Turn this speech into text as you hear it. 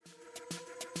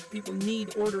People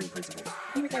need ordering principles.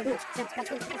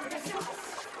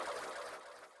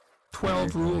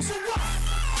 12 rules.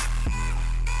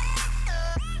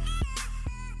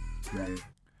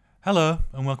 Hello,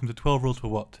 and welcome to 12 Rules for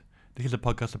What? This is a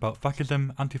podcast about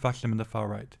fascism, anti-fascism, and the far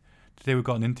right. Today we've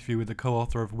got an interview with the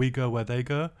co-author of We Go Where They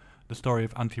Go, the story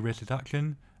of anti-racist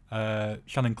action,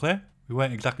 Shannon Clare. We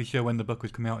weren't exactly sure when the book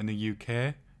was coming out in the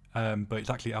UK, but it's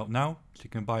actually out now, so you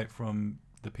can buy it from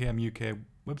the PM UK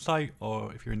website,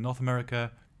 or if you're in North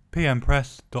America,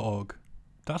 pmpress.org.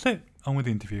 That's it, on with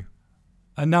the interview.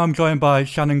 And now I'm joined by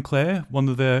Shannon Clare, one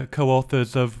of the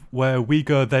co-authors of Where We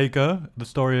Go, They Go, the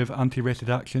story of anti-racist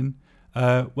action.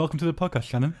 Welcome to the podcast,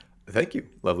 Shannon. Thank you.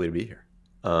 Lovely to be here.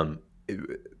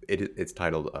 It's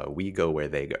titled We Go Where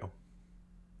They Go.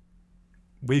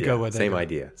 We go where they same go. Same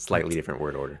idea, slightly different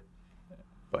word order.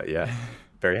 But yeah,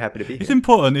 very happy to be here. It's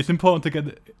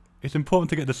important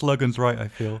to get the slogans right, I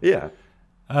feel. Yeah.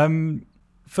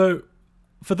 For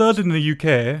those in the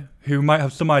UK who might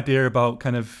have some idea about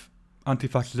kind of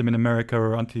anti-fascism in America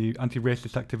or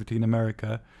anti-racist activity in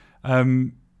America,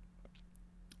 I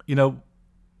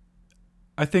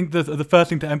think the first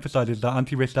thing to emphasize is that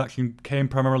anti-racist action came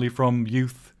primarily from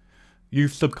youth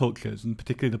subcultures, and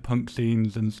particularly the punk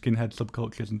scenes and skinhead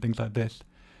subcultures and things like this.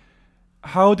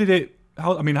 How did it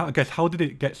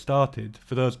get started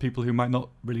for those people who might not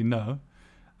really know?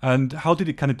 And how did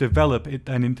it kind of develop it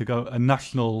then into a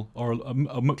national or a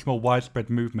much more widespread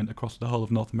movement across the whole of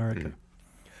North America?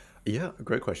 Yeah,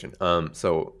 great question.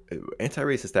 So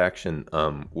anti-racist action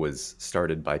was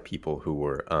started by people who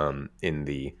were in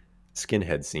the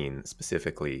skinhead scene,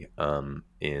 specifically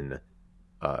in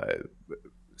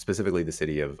the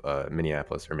city of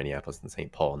Minneapolis and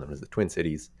St. Paul, known as the Twin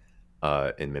Cities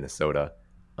in Minnesota,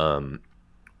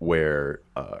 where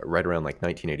right around like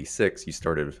 1986, you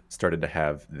started to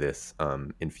have this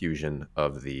infusion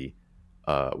of the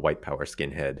white power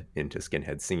skinhead into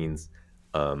skinhead scenes.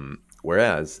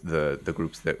 Whereas the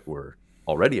groups that were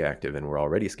already active and were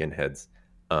already skinheads,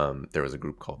 there was a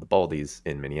group called the Baldies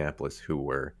in Minneapolis who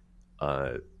were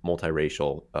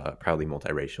multiracial, proudly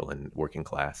multiracial and working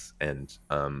class, and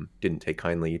didn't take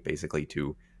kindly basically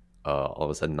to all of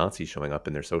a sudden Nazis showing up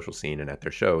in their social scene and at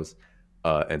their shows.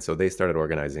 And so they started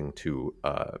organizing to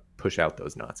push out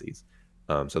those Nazis.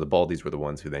 So the Baldies were the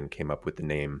ones who then came up with the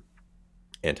name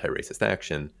Anti-Racist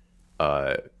Action,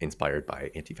 inspired by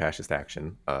anti-fascist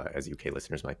action, as UK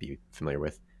listeners might be familiar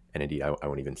with. And indeed, I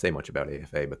won't even say much about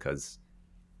AFA because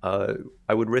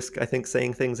I would risk, I think,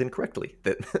 saying things incorrectly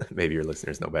that maybe your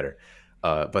listeners know better.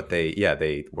 But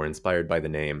they were inspired by the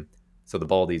name. So the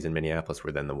Baldies in Minneapolis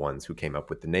were then the ones who came up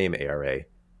with the name ARA,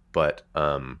 but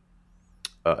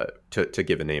to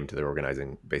give a name to their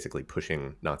organizing, basically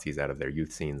pushing Nazis out of their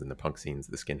youth scenes and the punk scenes,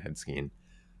 the skinhead scene.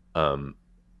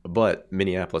 But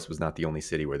Minneapolis was not the only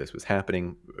city where this was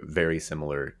happening. Very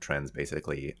similar trends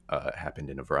basically happened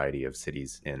in a variety of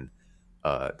cities in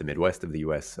the Midwest of the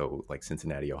U.S., so like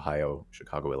Cincinnati, Ohio,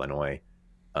 Chicago, Illinois,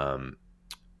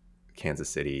 Kansas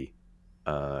City,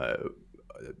 and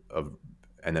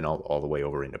then all the way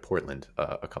over into Portland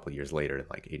a couple of years later, in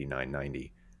like 89,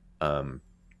 90.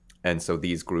 And so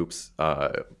these groups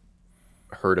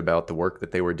heard about the work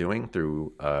that they were doing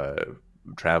through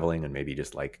traveling and maybe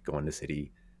just like going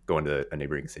to a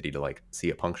neighboring city to like see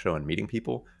a punk show and meeting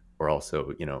people, or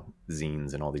also,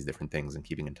 zines and all these different things and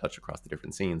keeping in touch across the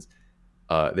different scenes.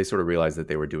 They sort of realized that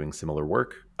they were doing similar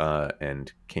work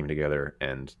and came together.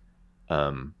 And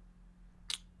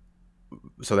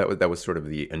so that was sort of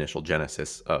the initial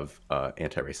genesis of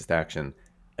anti-racist action.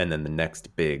 And then the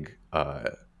next big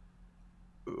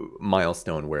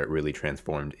milestone where it really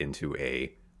transformed into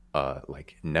a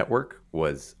network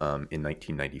was in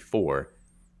 1994.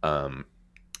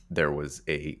 There was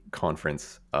a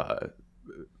conference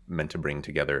meant to bring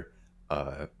together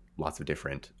lots of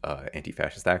different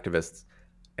anti-fascist activists,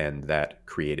 and that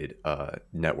created a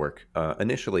network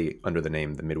initially under the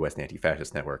name the Midwest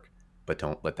Anti-Fascist Network, but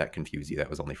don't let that confuse you. That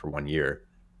was only for 1 year.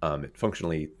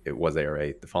 It was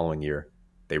ARA. The following year,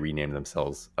 they renamed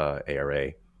themselves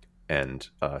ARA, and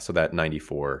so that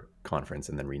 94 conference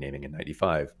and then renaming in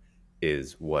 95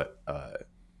 is what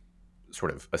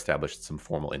sort of established some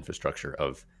formal infrastructure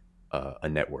of a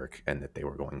network, and that they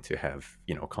were going to have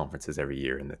conferences every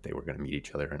year, and that they were going to meet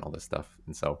each other and all this stuff.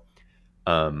 And so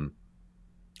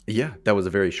that was a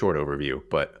very short overview,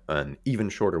 but an even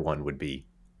shorter one would be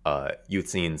youth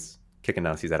scenes, kicking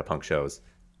Nazis out of punk shows,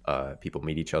 people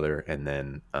meet each other, and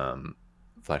then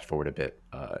flash forward a bit,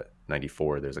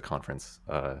 94, there's a conference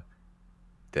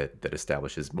that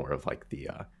establishes more of like the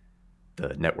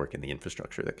network and the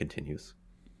infrastructure that continues.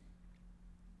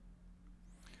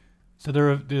 So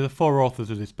there are 4 authors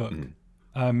of this book. Mm.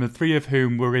 The three of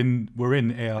whom were in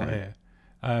Mhm. ARA,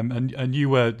 and you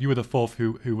were the fourth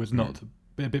who was Mhm. not,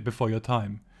 a bit before your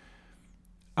time.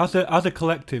 As a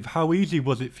collective, how easy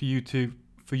was it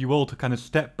for you all to kind of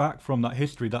step back from that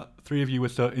history that three of you were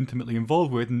so intimately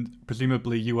involved with, and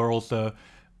presumably you are also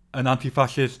an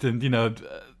anti-fascist and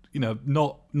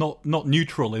not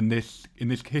neutral in this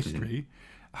Mhm. history.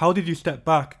 How did you step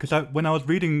back? Because when I was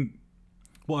reading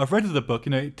what I've read of the book,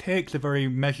 it takes a very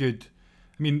measured.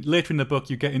 I mean, later in the book,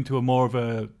 you get into a more of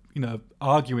a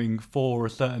arguing for a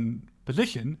certain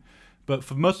position, but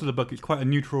for most of the book, it's quite a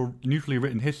neutrally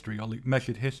written history or like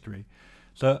measured history.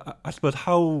 So I suppose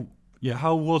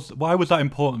why was that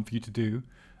important for you to do,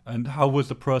 and how was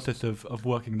the process of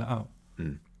working that out?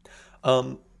 Mhm.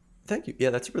 Um, Thank you. Yeah,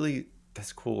 that's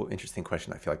a cool, interesting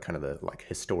question. I feel like kind of the like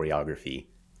historiography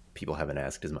people haven't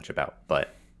asked as much about,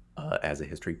 but as a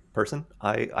history person,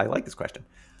 I like this question.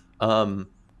 Um,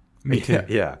 Me yeah,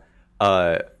 too. yeah.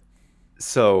 Uh,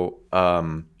 so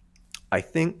I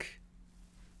think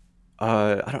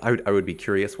I would be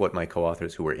curious what my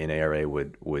co-authors who were in ARA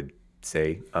would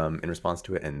say in response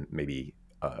to it, and maybe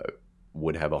uh,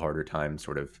 would have a harder time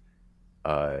sort of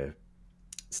uh,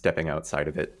 stepping outside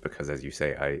of it because, as you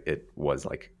say, it was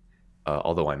like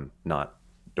although I'm not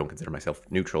don't consider myself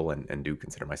neutral and do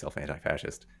consider myself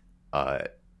anti-fascist, uh,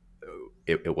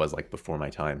 it was like before my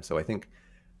time. So I think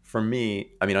for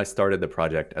me, I mean, I started the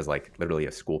project as like literally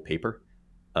a school paper,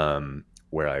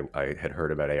 where I had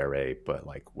heard about ARA, but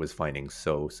like was finding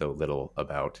so little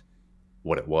about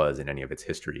what it was and any of its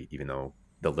history, even though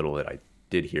the little that I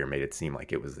did hear made it seem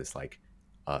like it was this like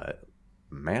uh,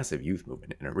 massive youth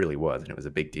movement, and it really was, and it was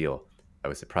a big deal. I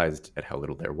was surprised at how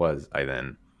little there was. I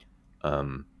then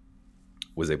um,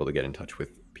 was able to get in touch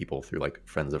with people through like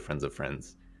friends of friends of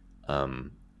friends,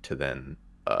 um, to then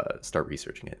start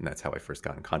researching it, and that's how I first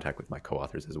got in contact with my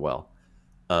co-authors as well.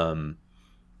 Um,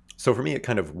 so for me, it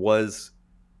kind of was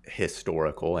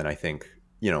historical, and I think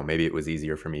maybe it was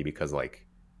easier for me because like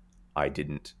I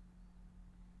didn't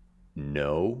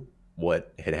know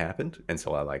what had happened, and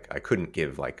so I couldn't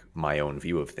give like my own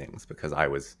view of things because I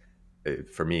was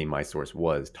for me my source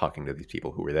was talking to these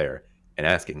people who were there and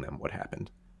asking them what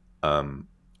happened. um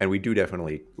and we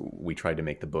tried to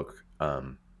make the book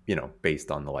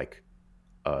based on the like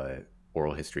uh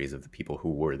oral histories of the people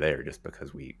who were there, just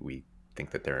because we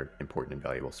think that they're important and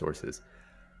valuable sources.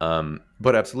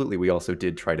 But absolutely, we also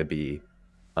did try to be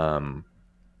um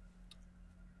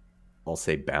I'll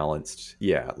say balanced,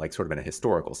 yeah, like sort of in a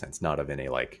historical sense, not of in a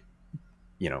like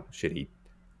shitty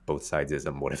both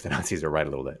sidesism. What if the Nazis are right a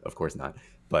little bit? Of course not.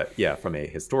 But yeah, from a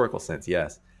historical sense,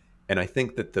 yes. And I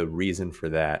think that the reason for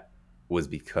that was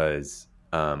because,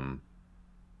 I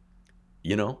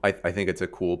think it's a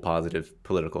cool, positive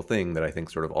political thing that I think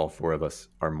sort of all four of us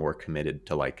are more committed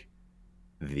to like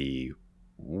the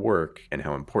work and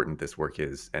how important this work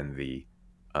is, and the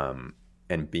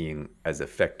and being as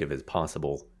effective as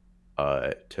possible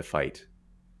to fight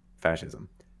fascism.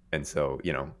 And so,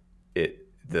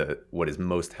 the what is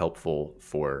most helpful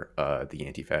for the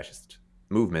anti-fascist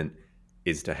movement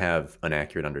is to have an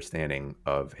accurate understanding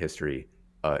of history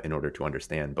in order to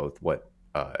understand both what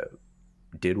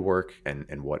did work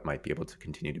and what might be able to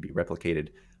continue to be replicated,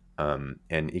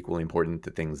 and equally important,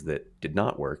 the things that did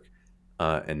not work,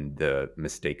 and the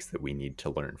mistakes that we need to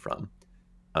learn from.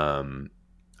 Um,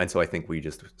 and so I think we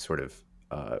just sort of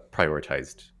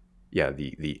prioritized, yeah,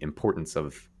 the importance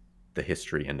of the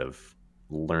history and of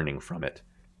learning from it,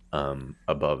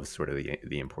 above sort of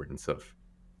the importance of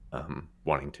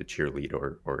wanting to cheerlead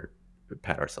or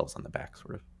pat ourselves on the back,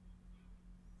 sort of.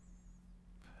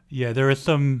 Yeah, there are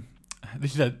some.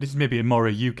 This is maybe a more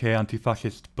a UK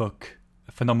anti-fascist book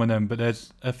phenomenon, but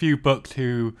there's a few books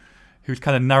whose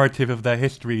kind of narrative of their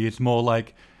history is more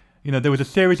like, there was a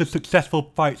series of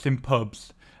successful fights in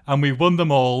pubs, and we won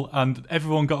them all, and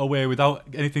everyone got away without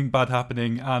anything bad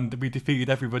happening, and we defeated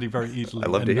everybody very I easily,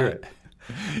 love to and hear it.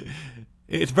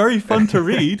 it's very fun to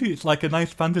read. It's like a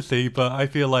nice fantasy, but I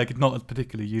feel like it's not as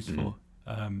particularly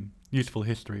Mhm. useful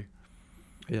history.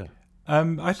 Yeah.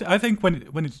 I think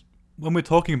when we're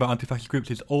talking about anti-fascist groups,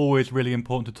 it's always really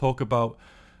important to talk about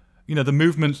the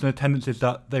movements and the tendencies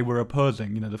that they were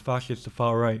opposing. The fascists, the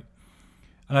far right,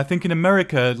 and I think in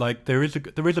America, like there is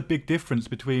a big difference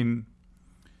between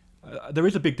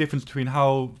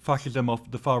how fascism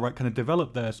of the far right kind of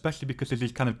developed there, especially because there's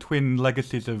these kind of twin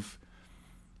legacies of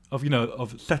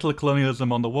settler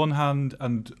colonialism on the one hand,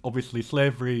 and obviously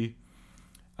slavery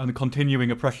and the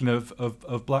continuing oppression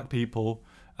of black people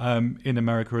in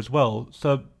America as well.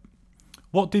 So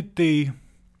what did I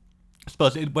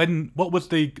suppose what was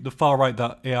the far right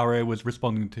that ARA was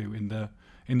responding to in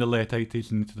the late 80s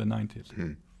and into the 90s?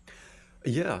 Mhm.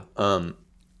 Yeah.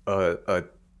 A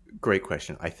great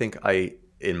question. I think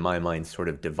in my mind, sort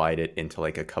of divide it into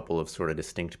like a couple of sort of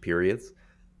distinct periods.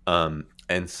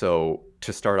 And so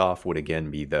to start off would again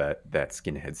be that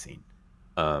skinhead scene.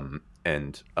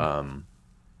 And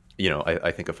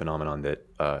I think a phenomenon that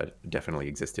definitely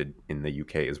existed in the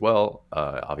UK as well,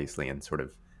 obviously, and sort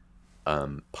of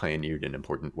pioneered in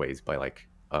important ways by like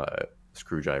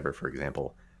Screwdriver, for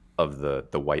example, of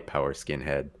the white power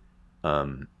skinhead,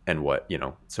 and what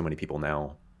so many people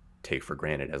now take for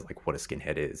granted as like what a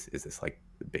skinhead is this like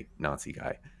big Nazi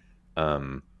guy.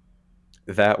 Um,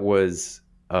 that was,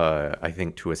 I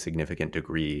think, to a significant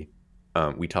degree.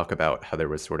 We talk about how there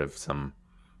was sort of some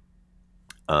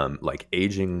like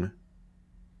aging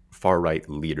far right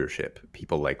leadership.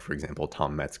 People like, for example,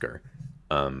 Tom Metzger,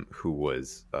 who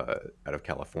was out of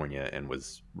California and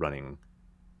was running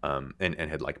and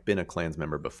had like been a Klans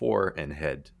member before and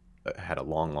had a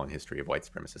long history of white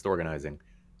supremacist organizing.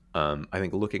 I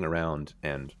think looking around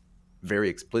and very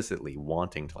explicitly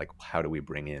wanting to like, how do we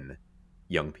bring in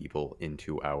young people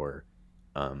into our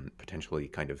potentially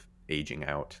kind of aging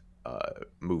out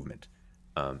movement,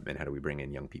 and how do we bring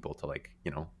in young people to like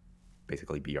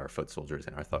basically be our foot soldiers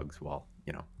and our thugs while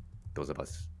those of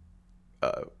us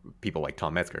uh, people like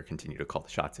Tom Metzger continue to call the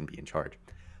shots and be in charge.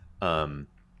 Um,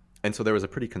 and so there was a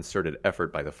pretty concerted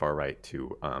effort by the far right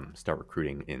to start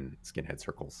recruiting in skinhead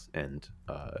circles, and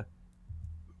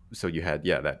so you had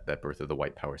that birth of the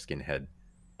white power skinhead,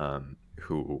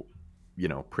 who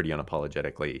pretty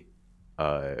unapologetically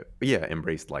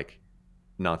embraced like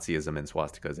Nazism and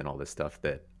swastikas and all this stuff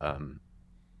that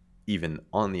even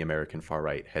on the American far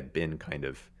right had been kind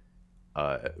of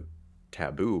uh,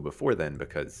 taboo before then,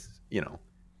 because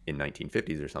in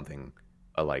 1950s or something,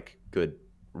 a like good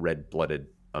red-blooded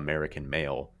American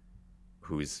male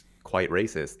who's quite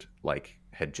racist like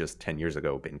had just 10 years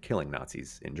ago been killing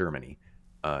Nazis in Germany,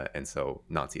 and so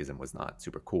Nazism was not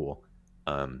super cool.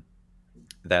 um,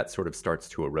 that sort of starts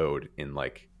to erode in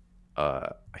like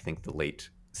I think the late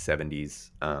 70s.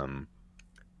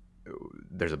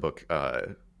 There's a book,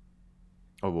 oh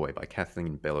boy, by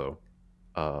Kathleen Bellew,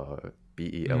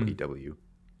 Mm. Belew.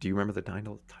 Do you remember the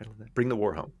title of that? Bring the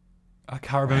War Home. I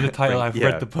can't remember the title. I've read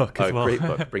Yeah, the book as a well. great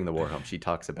book, Bring the War Home. She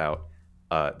talks about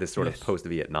this sort of Yes.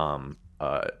 post-Vietnam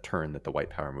turn that the white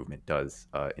power movement does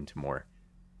into more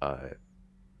uh,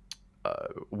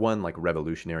 one like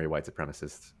revolutionary white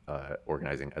supremacist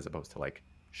organizing, as opposed to like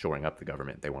shoring up the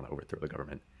government. They want to overthrow the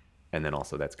government, and then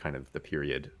also that's kind of the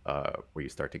period where you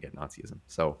start to get Nazism.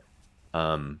 So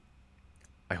um,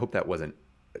 I hope that wasn't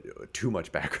too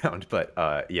much background, but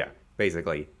yeah,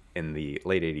 basically in the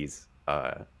late 80s,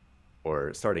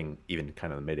 or starting even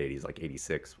kind of the mid 80s, like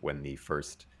 86, when the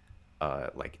first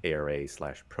like ARA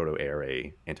slash proto ARA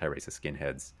anti racist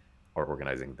skinheads are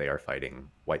organizing, they are fighting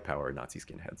white power Nazi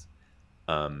skinheads.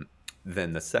 Um,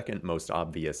 then the second most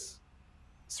obvious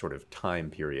sort of time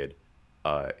period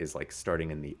is like starting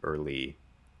in the early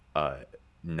uh,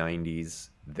 90s.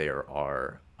 There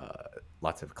are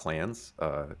lots of clans,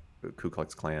 Ku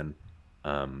Klux Klan,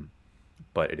 um,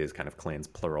 but it is kind of clans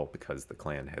plural because the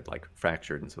Klan had like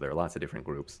fractured, and so there are lots of different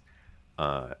groups,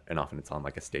 and often it's on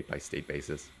like a state by state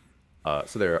basis.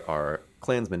 So there are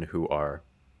Klansmen who are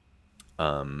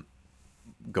um,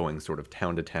 going sort of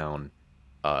town to town,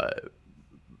 uh,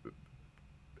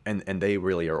 and they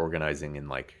really are organizing in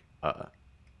like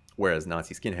whereas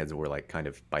Nazi skinheads were like kind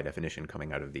of by definition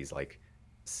coming out of these like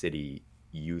city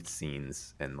youth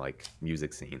scenes and like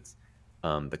music scenes.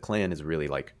 The Klan is really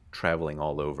like traveling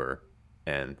all over,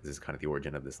 and this is kind of the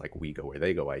origin of this like we go where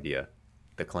they go idea.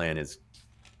 The Klan is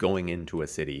going into a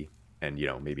city and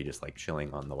maybe just like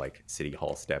chilling on the like city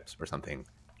hall steps or something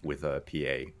with a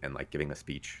PA and like giving a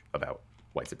speech about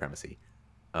white supremacy.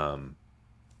 Um,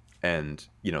 and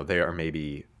they are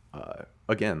maybe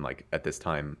again like at this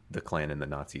time the Klan and the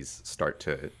Nazis start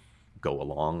to go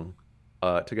along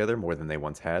together more than they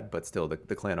once had, but still the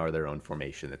Klan are their own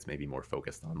formation that's maybe more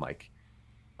focused on like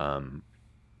um,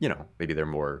 maybe they're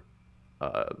more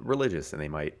religious, and they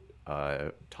might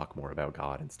talk more about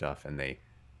God and stuff, and they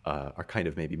are kind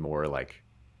of maybe more like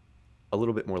a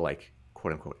little bit more like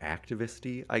quote unquote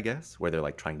activisty, I guess, where they're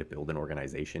like trying to build an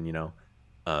organization,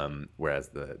 whereas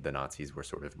the Nazis were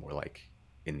sort of more like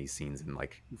in these scenes and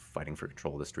like fighting for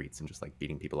control of the streets and just like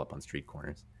beating people up on street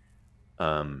corners.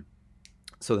 Um,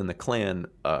 so then the Klan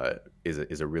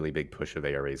is a really big push of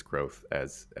ARA's growth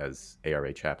as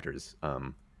ARA chapters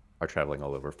are traveling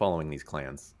all over, following these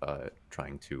clans,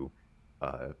 trying to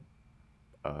uh,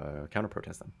 counter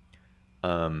protest them.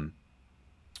 Um,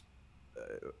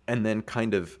 and then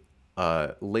kind of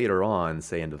later on,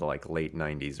 say into the like late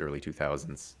 90s, early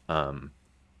 2000s,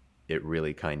 it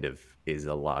really kind of is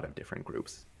a lot of different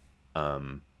groups.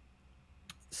 Um,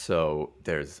 so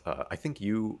there's, I think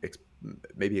you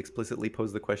maybe explicitly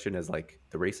posed the question as like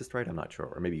the racist right. I'm not sure,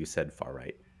 or maybe you said far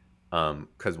right.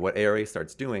 Because what ARA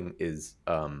starts doing is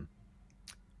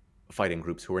fighting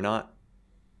groups who are not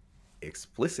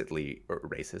explicitly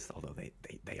racist, although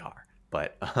they are.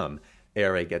 But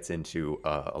ARA gets into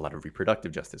a lot of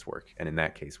reproductive justice work, and in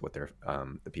that case, what they're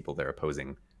the people they're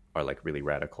opposing are like really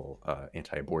radical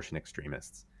anti-abortion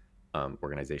extremists.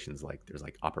 Organizations like there's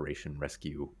like Operation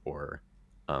Rescue or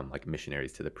like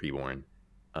Missionaries to the Preborn.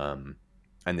 Um,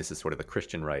 and this is sort of the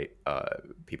Christian right,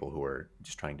 people who are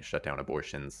just trying to shut down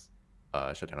abortions,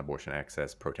 shut down abortion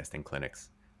access, protesting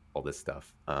clinics, all this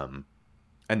stuff.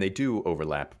 And they do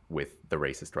overlap with the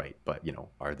racist right, but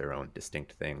are their own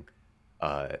distinct thing.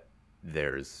 Uh,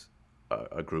 there's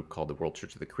a group called the World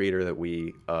Church of the Creator that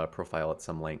we profile at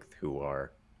some length, who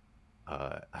are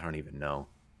I don't even know.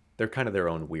 They're kind of their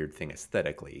own weird thing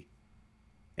aesthetically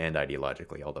and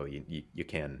ideologically, although you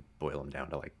can boil them down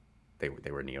to like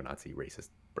they were neo-Nazi racist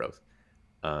bros.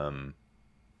 Um,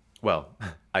 well,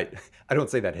 I don't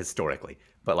say that historically,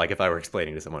 but like if I were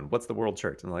explaining to someone what's the World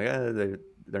Church, I'm like,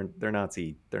 they're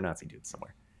Nazi dudes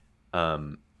somewhere.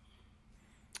 Um,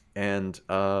 and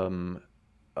then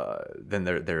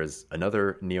there's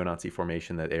another neo-Nazi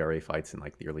formation that ARA fights in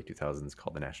like the early 2000s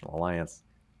called the National Alliance.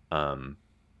 Um,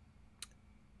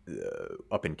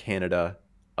 Up in Canada,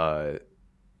 for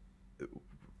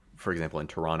example, in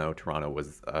Toronto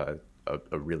was a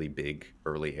really big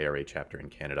early ARA chapter in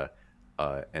Canada,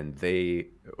 and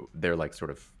their like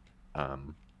sort of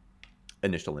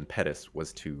initial impetus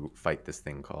was to fight this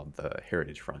thing called the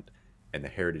Heritage Front, and the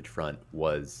Heritage Front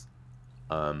was,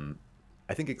 I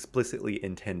think, explicitly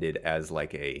intended as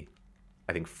like I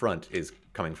think front is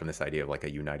coming from this idea of like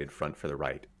a united front for the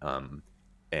right,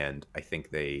 and I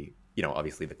think they,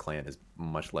 obviously the Klan is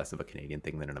much less of a Canadian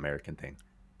thing than an American thing,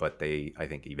 but I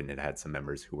think even it had some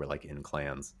members who were like in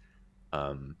clans,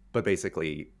 but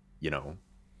basically,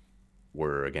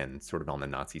 were again sort of on the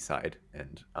Nazi side,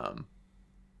 and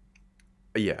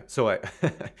yeah. So I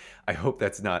I hope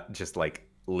that's not just like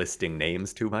listing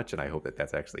names too much, and I hope that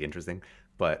that's actually interesting.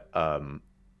 But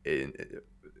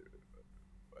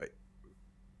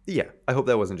yeah, I hope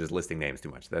that wasn't just listing names too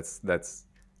much. That's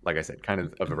like I said, kind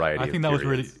of a I variety of think that was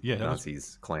really, periods, yeah, that was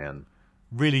Nazis, Klan,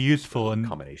 really useful, and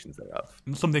combinations thereof.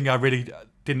 something I really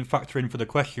didn't factor in for the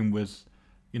question was,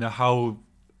 how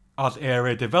as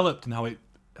area developed and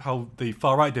how the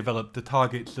far right developed, the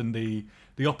targets and the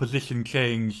opposition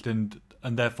changed, and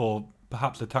therefore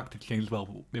perhaps the tactics changed as well.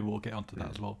 Maybe we'll get onto that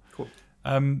as well. Cool.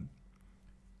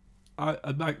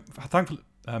 Thankfully,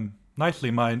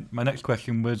 nicely, my next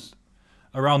question was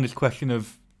around this question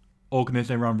of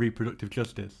organising around reproductive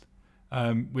justice,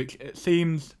 which it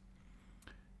seems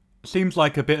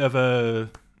like a bit of a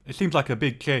it seems like a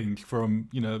big change from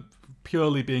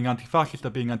purely being anti-fascist or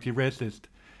being anti-racist,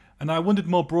 and I wondered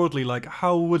more broadly, like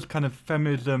how did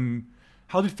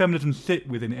feminism sit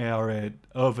within ARA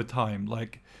over time,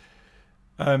 like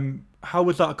how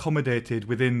was that accommodated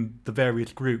within the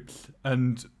various groups,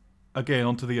 and again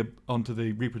onto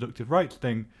the reproductive rights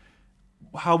thing,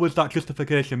 how was that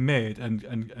justification made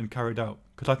and carried out?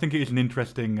 Because I think it is an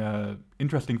interesting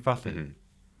facet.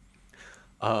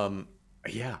 Mm-hmm.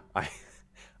 Yeah,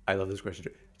 I love this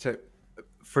question. So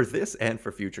for this and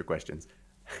for future questions,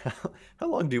 how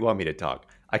long do you want me to talk?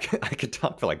 I could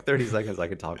talk for like 30 seconds. I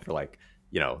could talk for like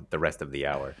the rest of the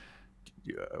hour.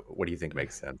 What do you think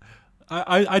makes sense?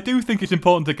 I do think it's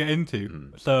important to get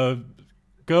into. So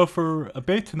go for a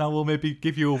bit, and I will maybe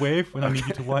give you a wave when I need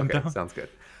you to wind down. Sounds good.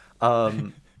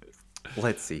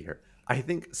 Let's see here. I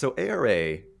think so.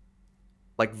 ARA,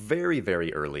 like very,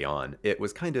 very early on, it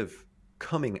was kind of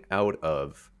coming out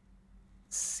of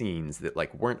scenes that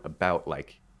like weren't about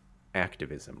like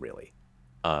activism really,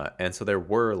 and so there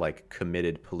were like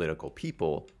committed political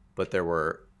people, but there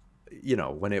were,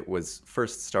 when it was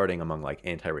first starting among like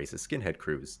anti-racist skinhead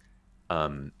crews, a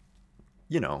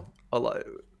lot.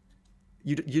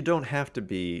 You don't have to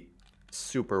be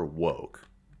super woke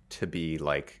to be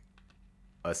like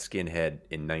a skinhead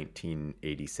in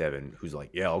 1987 who's like,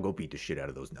 yeah, I'll go beat the shit out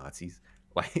of those Nazis.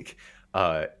 Like,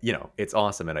 it's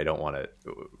awesome, and I don't want to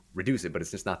reduce it, but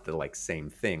it's just not the like same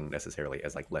thing necessarily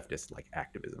as like leftist like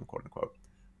activism, quote unquote.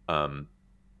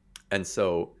 And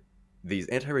so these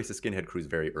anti-racist skinhead crews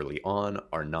very early on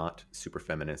are not super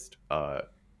feminist.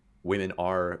 Women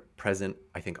are present,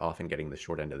 I think, often getting the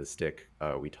short end of the stick.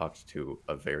 We talked to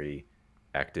a very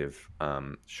active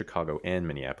Chicago and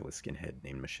Minneapolis skinhead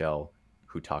named Michelle,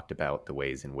 who talked about the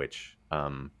ways in which,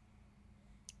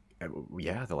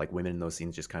 the like women in those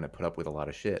scenes just kind of put up with a lot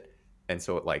of shit. And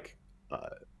so it like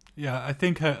Yeah, I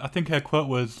think her quote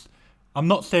was, "I'm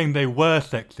not saying they were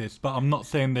sexist, but I'm not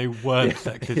saying they weren't Yeah,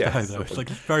 sexist yeah, either." It's like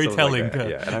it's very something like telling. that.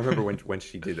 Yeah, and I remember when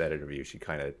she did that interview, she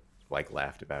kind of like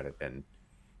laughed about it and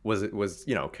was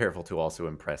careful to also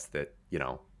impress that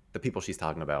the people she's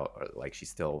talking about are like she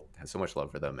still has so much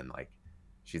love for them and like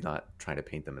she's not trying to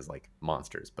paint them as like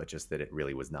monsters, but just that it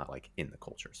really was not like in the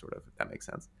culture, sort of, if that makes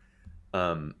sense.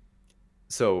 Um,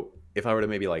 so if I were to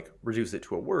maybe like reduce it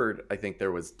to a word, I think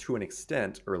there was to an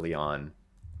extent early on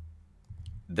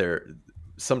there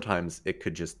sometimes it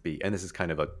could just be, and this is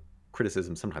kind of a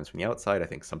criticism sometimes from the outside. I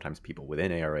think sometimes people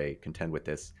within ARA contend with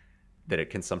this, that it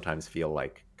can sometimes feel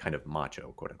like kind of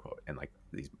macho, quote unquote, and like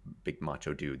these big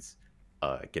macho dudes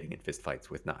getting in fistfights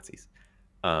with Nazis.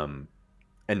 Um,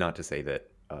 and not to say that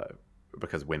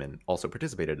because women also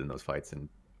participated in those fights,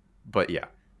 but yeah,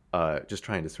 just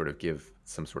trying to sort of give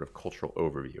some sort of cultural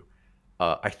overview.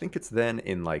 I think it's then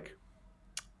in like,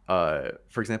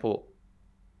 for example,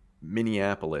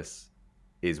 Minneapolis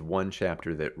is one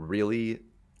chapter that really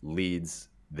leads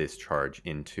this charge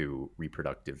into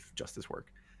reproductive justice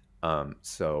work.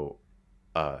 So,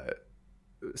 uh,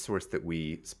 a source that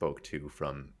we spoke to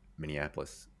from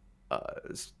Minneapolis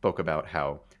spoke about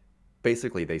how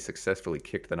basically they successfully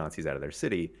kicked the Nazis out of their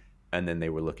city, and then they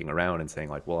were looking around and saying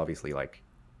like, well, obviously, like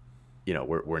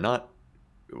we're not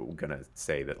gonna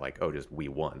say that like, oh, just we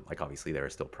won. Like obviously there are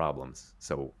still problems.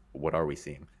 So what are we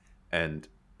seeing? And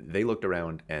they looked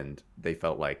around and they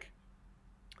felt like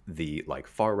the like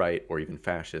far right or even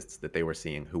fascists that they were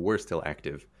seeing who were still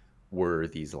active were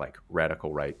these like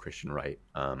radical right, Christian right,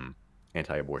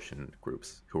 anti-abortion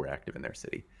groups who were active in their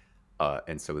city,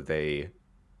 and so they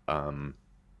um,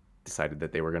 decided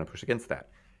that they were going to push against that.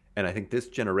 And I think this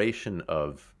generation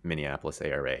of Minneapolis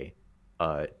ARA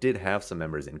did have some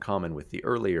members in common with the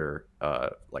earlier,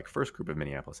 like first group of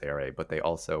Minneapolis ARA, but they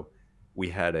also we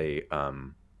had a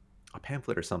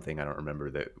pamphlet or something, I don't remember,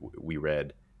 that we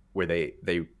read where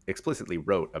they explicitly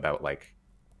wrote about like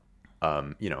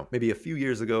maybe a few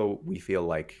years ago we feel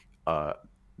like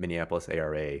Minneapolis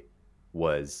ARA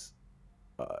was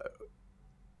uh,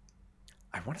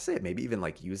 I want to say it maybe even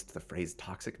like used the phrase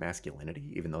toxic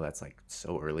masculinity, even though that's like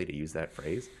so early to use that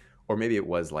phrase, or maybe it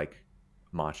was like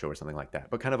macho or something like that.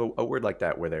 But kind of a word like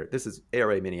that, where this is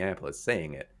ARA Minneapolis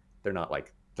saying it. They're not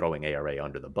like throwing ARA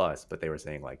under the bus, but they were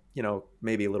saying like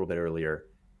maybe a little bit earlier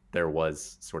there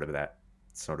was sort of that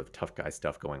sort of tough guy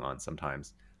stuff going on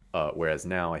sometimes. Whereas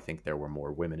now I think there were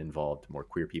more women involved, more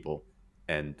queer people,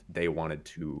 and they wanted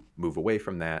to move away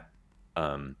from that.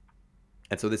 Um,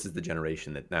 and so this is the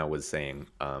generation that now was saying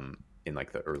in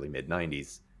like the early mid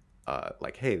 90s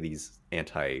like, hey, these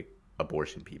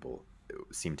anti-abortion people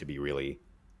seem to be really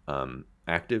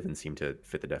active and seem to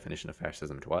fit the definition of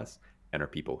fascism to us and are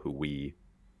people who we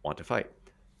want to fight.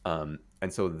 And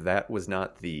so that was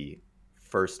not the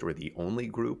first or the only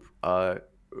group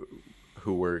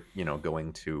who were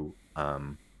going to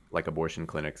like abortion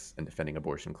clinics and defending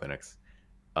abortion clinics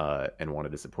and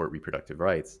wanted to support reproductive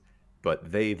rights.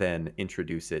 But they then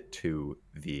introduce it to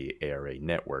the ARA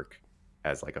network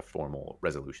as like a formal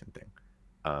resolution thing.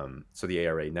 So the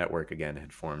ARA network again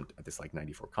had formed at this like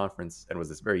 '94 conference and was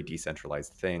this very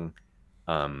decentralized thing,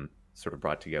 sort of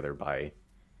brought together by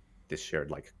this shared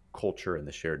like culture and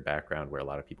the shared background where a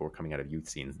lot of people were coming out of youth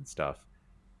scenes and stuff.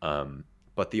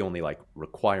 But the only like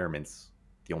requirements,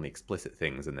 the only explicit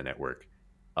things in the network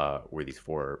were these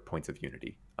 4 points of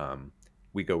unity.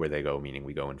 We go where they go, meaning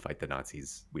we go and fight the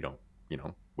Nazis. We don't,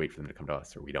 wait for them to come to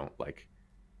us, or we don't like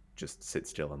just sit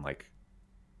still and like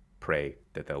pray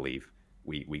that they'll leave.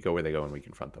 We go where they go and we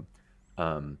confront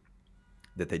them.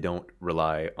 That they don't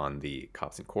rely on the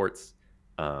cops and courts.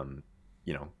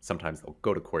 Sometimes they'll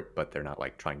go to court, but they're not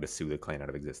like trying to sue the Klan out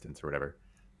of existence or whatever.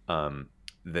 Um,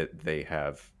 that they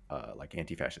have like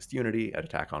anti-fascist unity at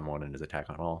attack on one and as attack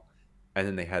on all. And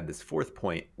then they had this fourth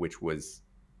point, which was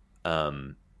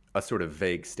a sort of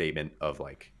vague statement of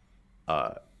like,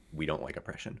 uh, we don't like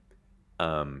oppression.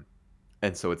 Um,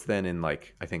 and so it's then in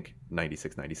like, I think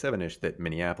 96, 97 ish that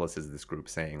Minneapolis is this group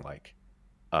saying like,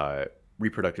 uh,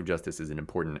 reproductive justice is an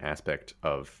important aspect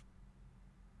of,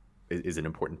 is an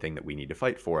important thing that we need to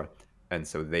fight for. And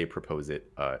so they propose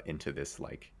it into this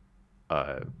like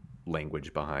uh,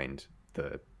 language behind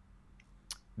the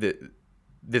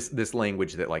this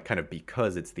language that like kind of,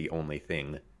 because it's the only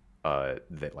thing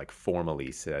that like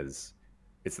formally says,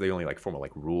 it's the only like formal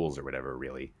like rules or whatever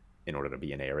really in order to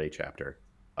be an ARA chapter.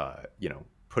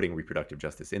 Putting reproductive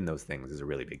justice in those things is a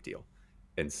really big deal.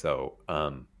 And so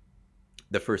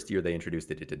the first year they introduced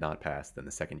it, it did not pass. Then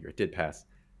the second year it did pass.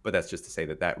 But that's just to say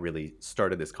that really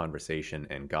started this conversation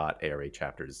and got ARA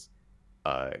chapters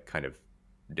kind of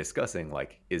discussing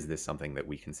like, is this something that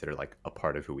we consider like a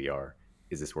part of who we are?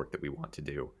 Is this work that we want to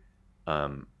do?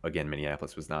 Again,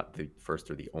 Minneapolis was not the first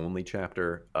or the only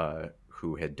chapter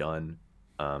who had done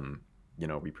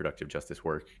reproductive justice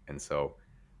work,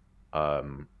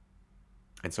 um,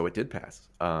 and so it did pass.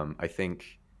 I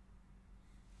think,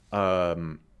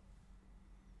 um,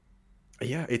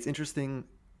 yeah, it's interesting.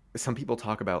 Some people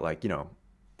talk about like,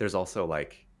 there's also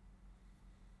like,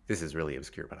 this is really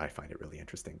obscure, but I find it really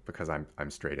interesting because I'm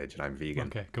straight edge and I'm vegan.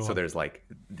 Okay, go So on. there's like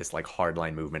this like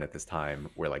hardline movement at this time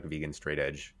where like vegan straight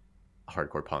edge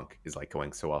hardcore punk is like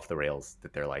going so off the rails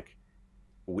that they're like,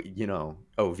 oh,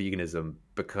 veganism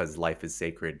because life is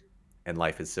sacred, and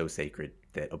life is so sacred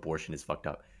that abortion is fucked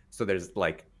up. So there's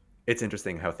like, it's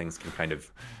interesting how things can kind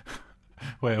of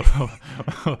Wait,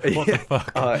 what the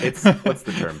fuck? it's what's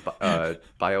the term?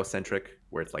 Biocentric,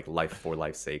 where it's like life for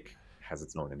life's sake has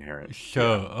its own inherent.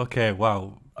 Sure. Okay.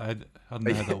 Wow. I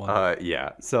hadn't heard that one.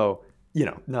 Yeah. So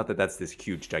not that that's this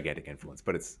huge gigantic influence,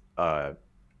 but it's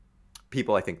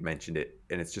people I think mentioned it,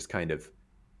 and it's just kind of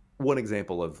one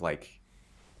example of like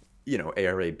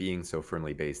ARA being so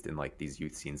firmly based in like these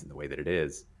youth scenes in the way that it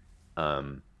is.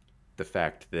 The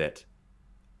fact that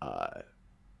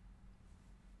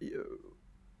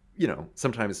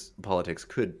sometimes politics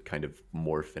could kind of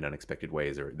morph in unexpected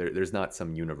ways, or there's not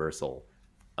some universal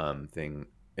thing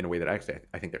in a way that actually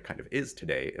I think there kind of is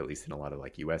today, at least in a lot of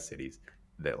like U.S. cities,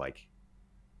 that like,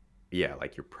 yeah,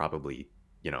 like you're probably,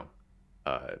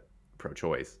 uh,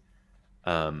 pro-choice.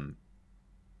 Um,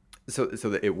 so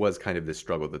that it was kind of this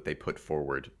struggle that they put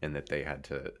forward and that they had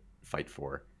to fight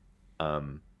for.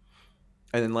 Um,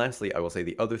 and then lastly, I will say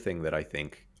the other thing that I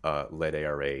think led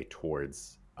ARA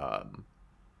towards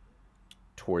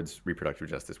reproductive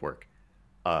justice work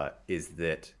is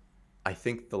that I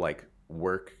think the like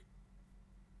work,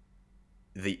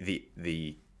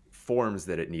 the forms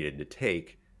that it needed to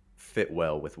take fit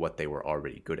well with what they were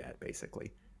already good at,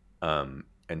 basically.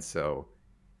 And so,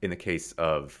 in the case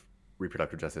of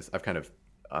reproductive justice, I've kind of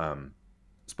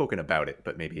spoken about it,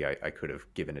 but maybe I could have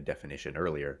given a definition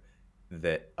earlier.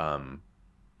 That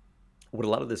what a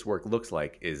lot of this work looks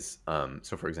like is,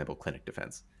 so for example, clinic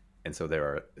defense. And so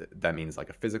that means like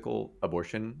a physical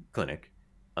abortion clinic,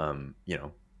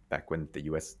 back when the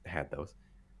US had those.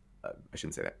 I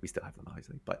shouldn't say that. We still have them,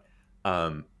 obviously. But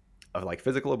of like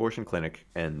physical abortion clinic,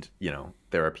 and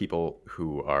there are people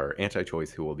who are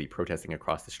anti-choice who will be protesting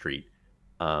across the street.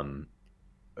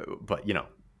 But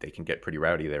they can get pretty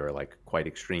rowdy. They're like quite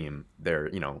extreme. They're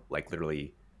like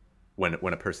literally when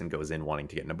a person goes in wanting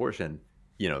to get an abortion,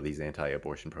 these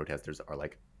anti-abortion protesters are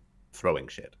like throwing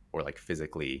shit or like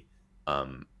physically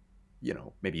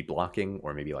maybe blocking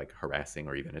or maybe like harassing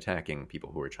or even attacking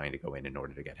people who are trying to go in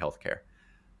order to get healthcare.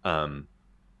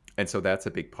 And so that's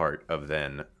a big part of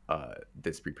then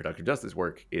this reproductive justice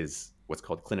work is what's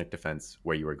called clinic defense,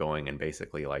 where you are going and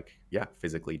basically like, yeah,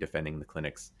 physically defending the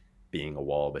clinics, being a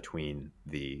wall between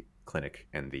the clinic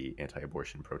and the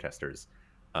anti-abortion protesters,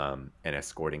 and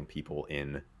escorting people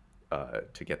in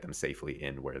to get them safely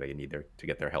in where they need to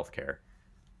get their health care.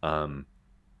 And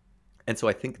so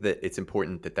I think that it's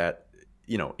important that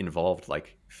involved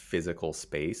like physical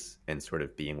space and sort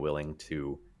of being willing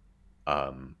to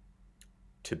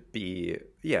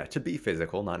be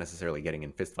physical, not necessarily getting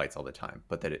in fistfights all the time,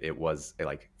 but that it was a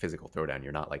like physical throwdown.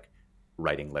 You're not like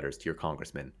writing letters to your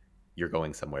congressman. You're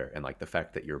going somewhere, and like the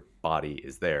fact that your body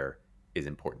is there is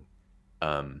important.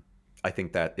 I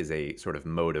think that is a sort of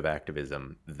mode of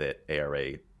activism that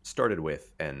ARA started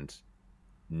with and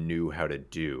knew how to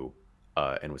do,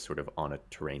 and was sort of on a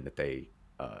terrain that they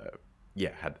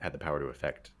had the power to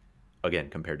affect. Again,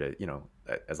 compared to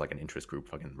as like an interest group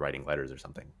fucking writing letters or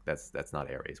something, that's not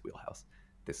ARA's wheelhouse.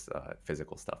 This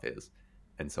physical stuff is.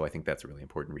 And so I think that's a really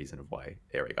important reason of why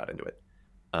ARA got into it,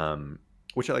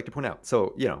 which I like to point out.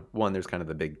 So one, there's kind of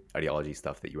the big ideology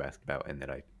stuff that you asked about and that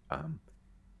I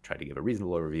try to give a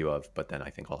reasonable overview of, but then I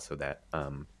think also that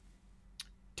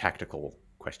tactical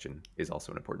question is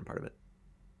also an important part of it.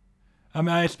 I mean,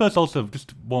 I suppose also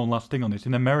just one last thing on this.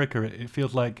 In America, it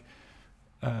feels like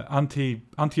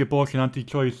anti-abortion,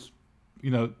 anti-choice,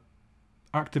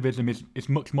 activism is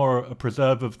much more a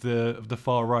preserve of the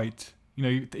far right.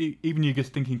 Even you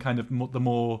just thinking kind of the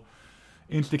more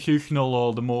institutional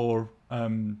or the more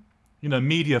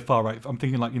media far right. I'm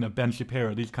thinking like Ben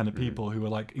Shapiro, these kind of people who are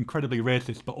like incredibly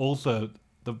racist, but also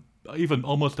even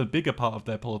almost a bigger part of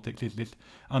their politics is this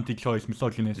anti-choice,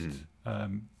 misogynist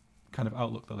kind of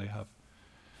outlook that they have.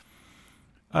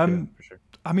 Yeah, for sure.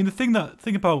 I mean, the thing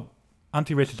about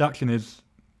anti-racist action is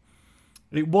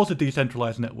it was a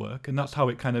decentralized network, and that's how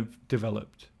it kind of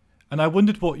developed. And I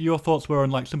wondered what your thoughts were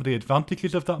on like some of the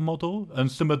advantages of that model and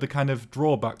some of the kind of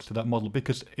drawbacks to that model.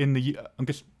 Because I'm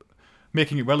just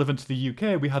making it relevant to the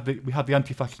UK. We had the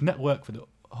anti-fascist network for the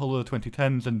whole of the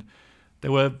 2010s, and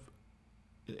there were,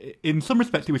 in some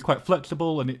respects, it was quite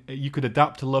flexible, and you could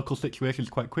adapt to local situations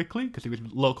quite quickly because it was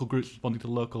local groups responding to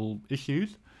local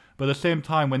issues. But at the same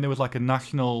time, when there was like a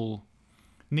national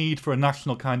need for a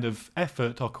national kind of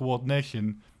effort or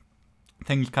coordination,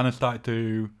 things kind of started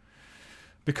to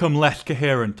become less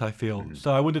coherent. I feel Mhm.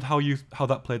 so. I wondered how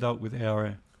that played out with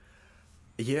ARA.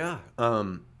 Yeah.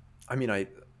 I mean, I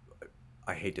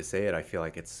hate to say it. I feel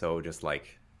like it's so just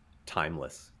like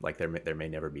timeless. Like there may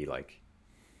never be like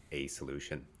a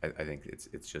solution. I think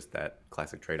it's just that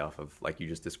classic trade off of like you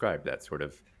just described, that sort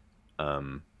of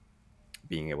um,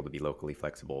 being able to be locally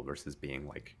flexible versus being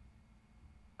like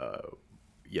uh,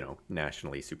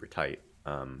 nationally super tight,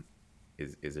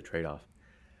 is a trade off.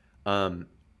 Um,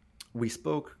 we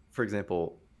spoke, for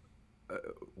example, uh,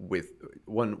 with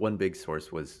one big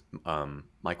source was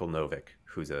Michael Novick,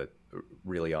 who's a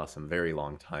really awesome, very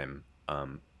long time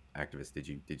activist. Did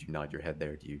you nod your head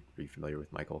there? Are you familiar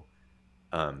with Michael?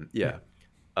 Yeah. Yeah.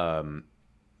 Um,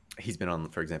 he's been on,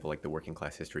 for example, like the Working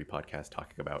Class History podcast,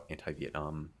 talking about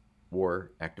anti-Vietnam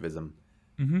War activism.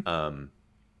 Mhm. Um,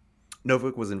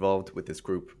 Novick was involved with this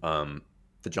group,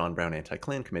 the John Brown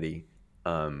Anti-Klan Committee,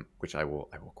 which I will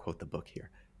quote the book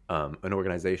here, an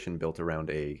organization built around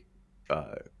a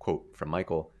quote from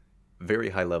Michael, very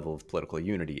high level of political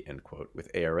unity, end quote, with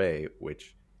ARA,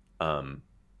 which um,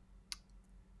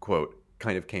 quote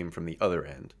kind of came from the other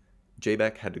end.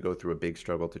 JBEC had to go through a big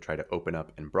struggle to try to open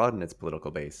up and broaden its political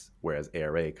base, whereas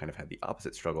ARA kind of had the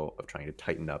opposite struggle of trying to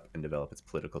tighten up and develop its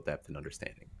political depth and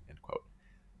understanding, end quote.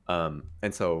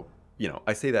 And so,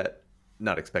 I say that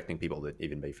not expecting people to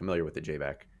even be familiar with the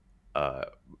JBAC, uh,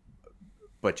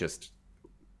 but just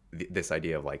this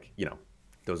idea of like,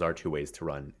 those are two ways to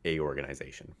run a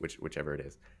organization, whichever it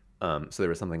is. So there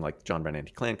was something like John Brown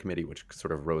Anti-Klan Committee, which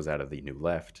sort of rose out of the New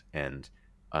Left, and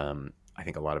I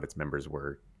think a lot of its members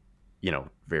were,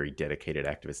 very dedicated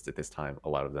activists at this time. A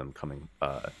lot of them coming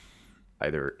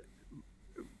either,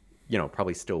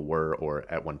 probably still were or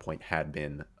at one point had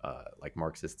been like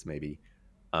Marxists maybe.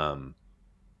 Um,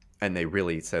 and they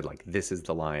really said like this is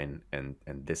the line, and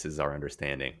this is our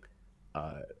understanding,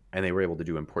 uh, and they were able to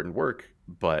do important work,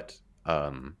 but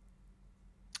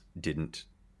didn't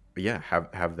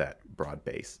have that broad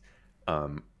base.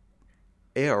 um,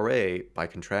 ARA, by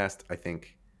contrast,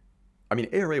 I mean,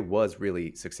 ARA was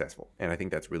really successful, and I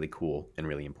think that's really cool and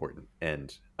really important.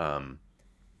 And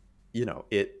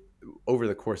it, over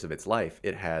the course of its life,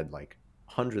 it had like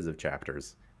hundreds of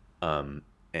chapters,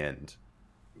 and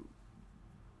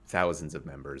thousands of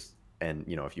members. And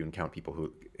if you count people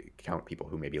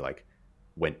who maybe like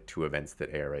went to events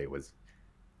that ARA was,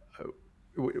 uh,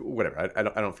 whatever. I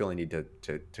don't feel I need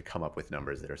to come up with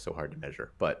numbers that are so hard to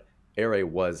measure. But ARA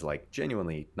was like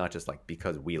genuinely, not just like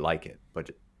because we like it, but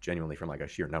genuinely from like a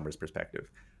sheer numbers perspective,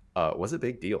 was a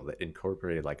big deal that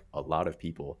incorporated like a lot of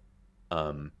people,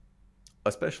 um,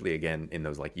 especially again in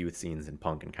those like youth scenes and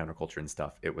punk and counterculture and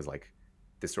stuff. It was like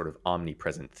this sort of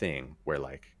omnipresent thing where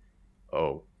like,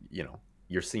 oh,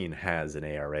 your scene has an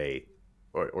ARA,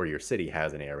 or your city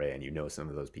has an ARA, and some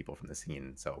of those people from the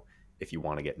scene. So if you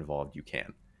want to get involved, you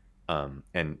can.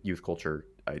 And youth culture,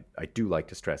 I do like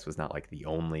to stress, was not like the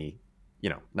only,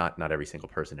 not every single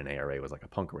person in ARA was like a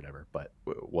punk or whatever, but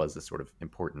was a sort of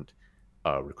important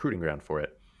recruiting ground for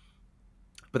it.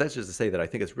 But that's just to say that I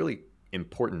think it's really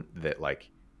important that like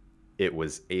it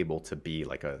was able to be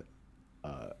like a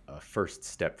first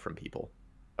step from people,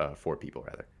 for people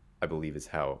rather, I believe is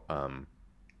how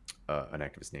an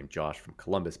activist named Josh from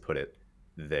Columbus put it,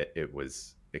 that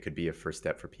it could be a first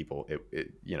step for people.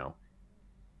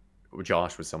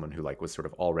 Josh was someone who like was sort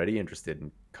of already interested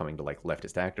in coming to like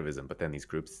leftist activism, but then these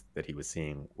groups that he was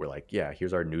seeing were like, yeah,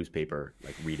 here's our newspaper,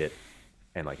 like read it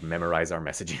and like memorize our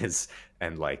messages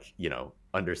and like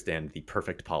understand the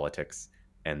perfect politics,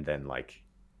 and then like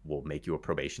we'll make you a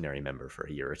probationary member for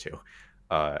a year or two.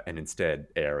 And instead,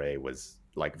 ARA was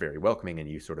like very welcoming, and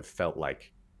you sort of felt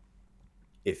like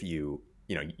if you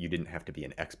didn't have to be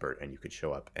an expert, and you could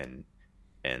show up and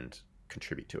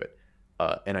contribute to it.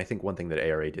 And I think one thing that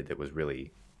ARA did that was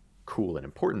really cool and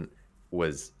important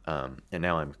was, and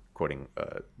now I'm quoting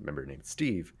a member named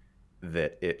Steve,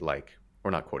 that it like,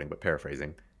 or not quoting but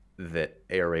paraphrasing, that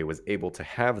ARA was able to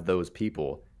have those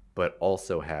people, but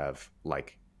also have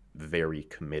like very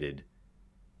committed,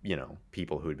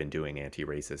 people who had been doing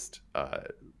anti-racist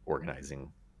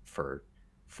organizing for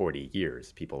 40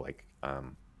 years. People like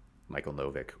Michael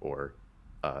Novick, or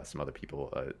some other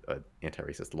people, an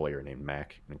anti-racist lawyer named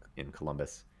Mac in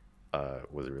Columbus.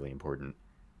 was really important.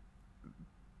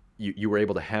 You were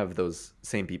able to have those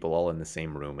same people all in the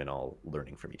same room and all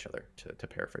learning from each other, to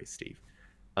paraphrase Steve.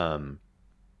 Um,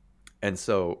 and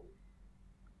so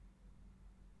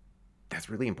that's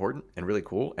really important and really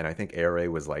cool. And I think ARA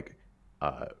was like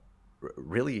uh,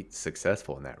 really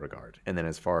successful in that regard. And then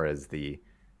as far as the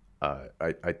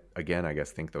I again, I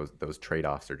guess think those trade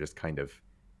offs are just kind of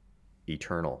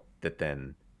eternal. That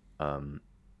then um,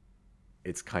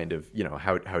 it's kind of,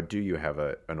 how do you have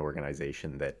an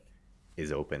organization that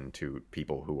is open to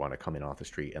people who want to come in off the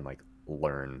street and like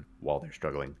learn while they're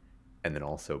struggling, and then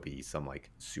also be some like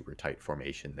super tight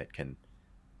formation that can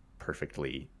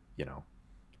perfectly,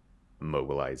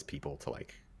 mobilize people to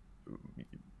like,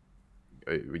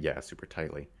 yeah, super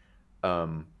tightly.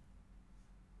 um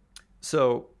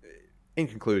so in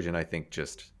conclusion, I think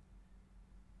just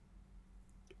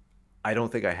I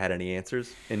don't think I had any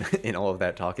answers in in all of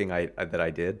that talking that I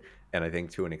did, and I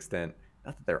think to an extent,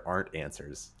 not that there aren't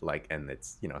answers, like, and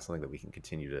it's, something that we can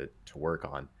continue to work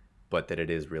on, but that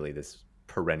it is really this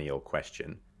perennial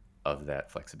question of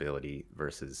that flexibility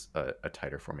versus a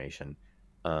tighter formation.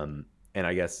 Um, and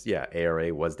I guess, yeah,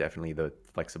 ARA was definitely the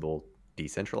flexible,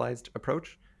 decentralized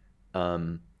approach,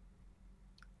 um,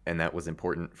 and that was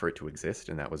important for it to exist,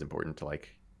 and that was important to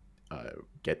like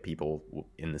get people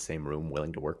in the same room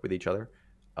willing to work with each other,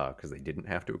 because they didn't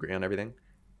have to agree on everything.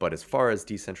 But as far as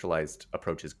decentralized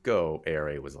approaches go,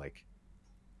 ARA was like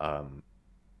um,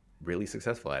 really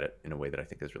successful at it in a way that I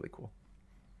think is really cool.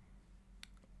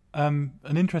 An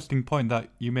interesting point that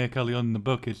you make early on in the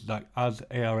book is that as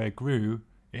ARA grew,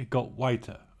 it got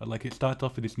whiter. Like it started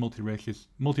off with this multiracial,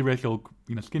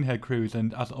 skinhead crews,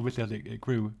 and as it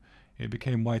grew, it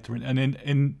became whiter. And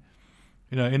in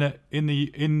you know in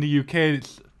the UK,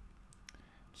 it's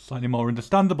slightly more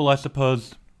understandable, I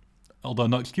suppose, although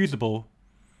not excusable.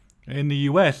 In the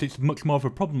US, it's much more of a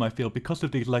problem, I feel, because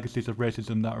of these legacies of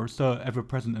racism that are so ever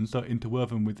present and so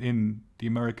interwoven within the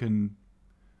American,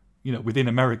 within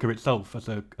America itself as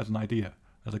an idea,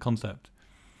 as a concept.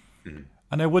 Mhm.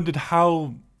 And I wondered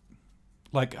how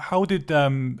did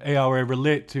ARA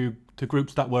relate to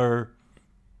groups that were,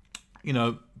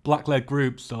 black-led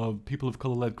groups or people of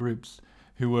color-led groups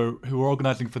who were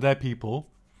organizing for their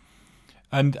people,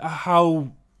 and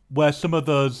how where some of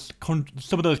those kind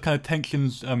of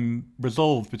tensions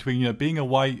resolved between being a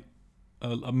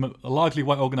largely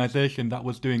white organization that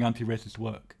was doing anti-racist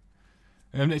work.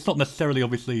 And it's not necessarily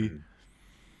obviously Mhm.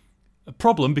 a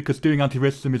problem because doing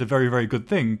anti-racism is a very very good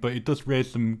thing, but it does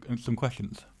raise some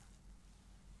questions.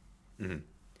 Mhm.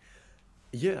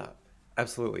 Yeah,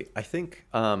 absolutely. I think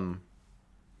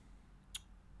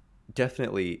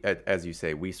definitely, as you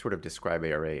say, we sort of describe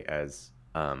ARA as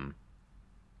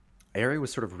ARA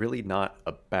was sort of really not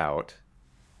about.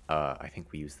 I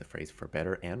think we use the phrase "for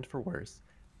better and for worse."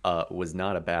 Was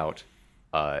not about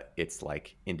its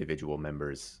like individual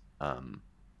members.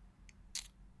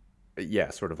 Yeah,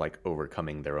 sort of like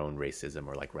overcoming their own racism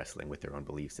or like wrestling with their own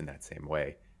beliefs in that same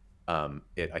way.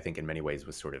 It, I think, in many ways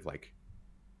was sort of like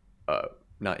uh,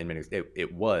 not in many ways.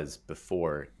 It was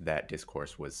before that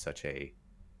discourse was such a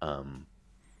um,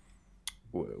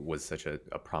 was such a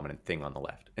prominent thing on the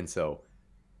left, and so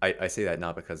I say that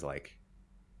not because like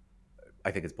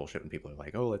I think it's bullshit when people are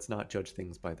like, oh, let's not judge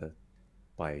things by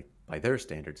their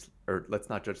standards, or let's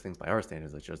not judge things by our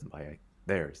standards, let's judge them by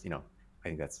theirs. I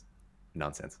think that's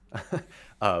nonsense.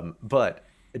 But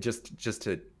just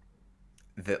to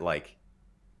that, like,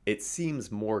 it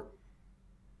seems more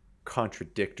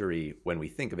contradictory when we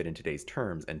think of it in today's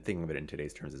terms, and thinking of it in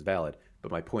today's terms is valid. But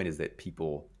my point is that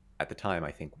people at the time,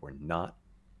 I think, were not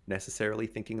necessarily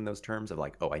thinking in those terms of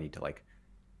like, oh, I need to like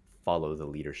follow the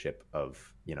leadership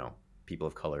of people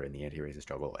of color in the anti-racist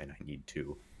struggle, and I need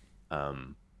to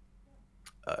um,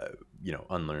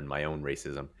 unlearn my own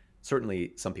racism.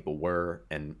 Certainly, some people were,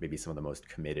 and maybe some of the most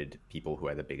committed people who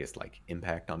had the biggest like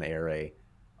impact on the ARA,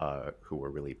 who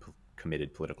were really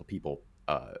committed political people,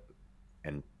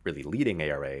 and really leading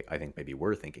ARA, I think maybe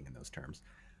were thinking in those terms.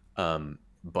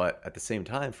 But at the same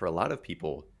time, for a lot of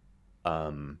people,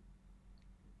 um,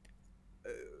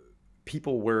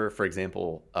 people were, for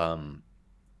example,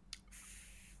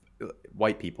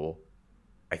 white people,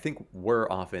 I think,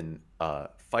 were often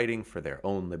fighting for their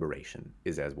own liberation,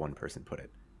 is as one person put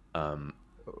it. Um,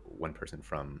 One person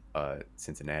from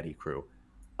Cincinnati crew,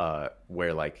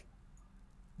 where like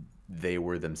they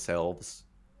were themselves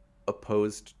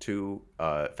opposed to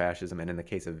fascism, and in the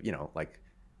case of like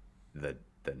the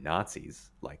Nazis,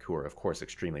 like, who are of course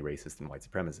extremely racist and white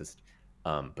supremacist,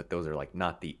 but those are like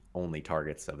not the only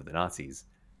targets of the Nazis.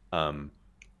 Um,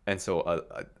 and so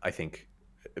I think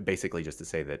basically just to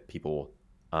say that people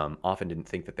often didn't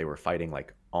think that they were fighting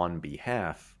like on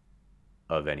behalf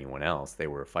of anyone else. They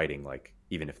were fighting like,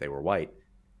 even if they were white,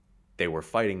 they were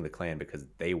fighting the Klan because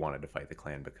they wanted to fight the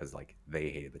Klan because like they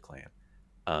hated the Klan.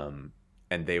 um,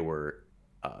 and they were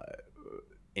uh,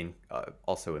 in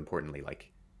also importantly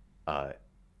like uh,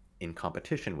 in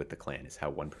competition with the Klan is how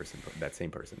one person, that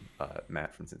same person,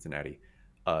 Matt from Cincinnati,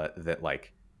 that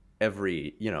like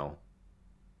every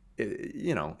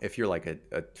if you're like a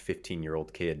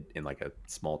 15-year-old kid in like a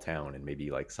small town and maybe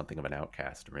like something of an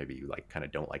outcast, or maybe you like kind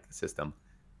of don't like the system,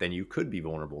 then you could be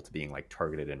vulnerable to being like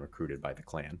targeted and recruited by the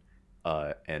Klan.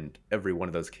 And every one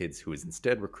of those kids who is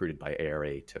instead recruited by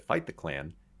ARA to fight the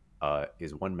Klan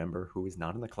is one member who is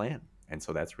not in the Klan, and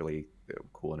so that's really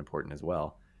cool and important as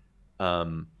well.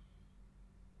 Um,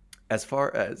 as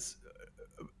far as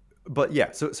but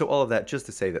yeah, so all of that just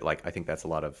to say that like I think that's a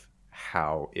lot of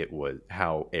how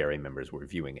ARA members were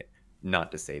viewing it,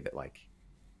 not to say that like,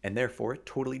 and therefore it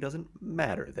totally doesn't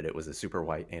matter that it was a super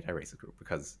white anti-racist group,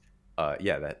 because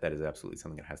yeah, that is absolutely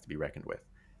something that has to be reckoned with.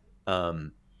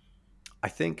 um, I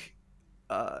think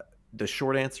uh, the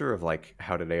short answer of like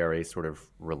how did ARA sort of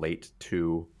relate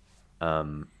to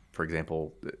for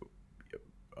example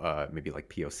maybe like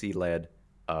POC led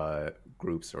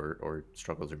groups or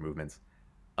struggles or movements,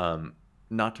 um,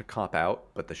 not to cop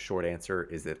out, but the short answer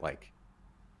is that like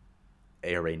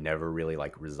ARA never really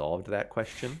like resolved that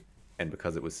question, and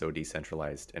because it was so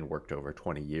decentralized and worked over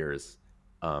 20 years,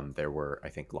 there were, I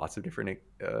think, lots of different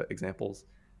examples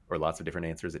or lots of different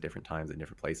answers at different times in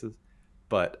different places.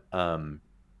 But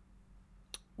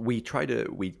we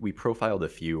profiled a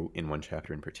few in one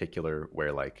chapter in particular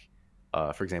where like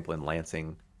for example in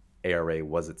Lansing, ARA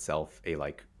was itself a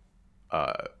like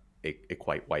uh, a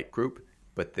quite white group,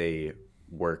 but they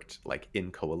worked like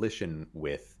in coalition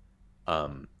with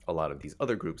a lot of these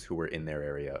other groups who were in their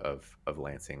area of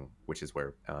Lansing, which is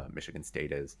where Michigan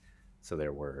State is. So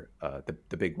there were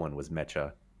the big one was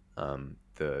Mecha,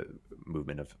 the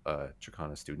movement of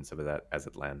Chicana students of that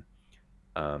Azatlan.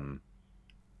 Um,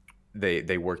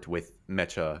 they worked with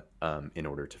Mecha in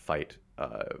order to fight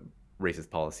racist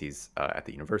policies at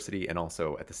the university and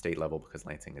also at the state level, because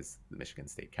Lansing is the Michigan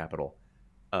State capital.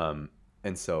 Um,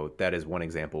 and so that is one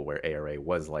example where ARA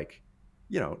was like,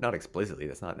 not explicitly,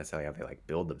 that's not necessarily how they like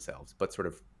build themselves, but sort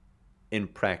of in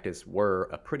practice were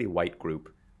a pretty white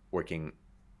group working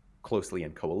closely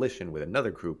in coalition with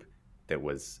another group that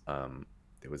was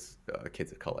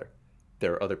kids of color.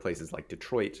 There are other places like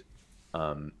Detroit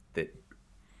that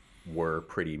were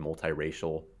pretty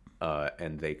multiracial,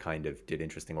 and they kind of did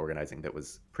interesting organizing that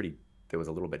was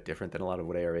a little bit different than a lot of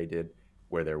what ARA did,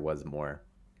 where there was more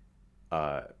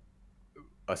uh,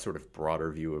 a sort of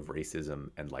broader view of racism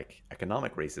and like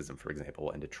economic racism, for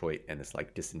example, in Detroit, and this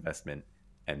like disinvestment,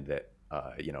 and that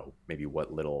maybe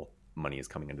what little money is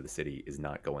coming into the city is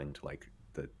not going to like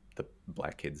the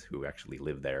black kids who actually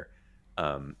live there.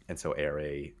 And so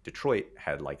ARA Detroit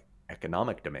had like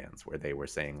economic demands where they were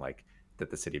saying like that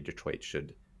the city of Detroit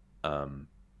should.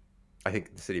 I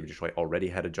think the city of Detroit already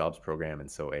had a jobs program, and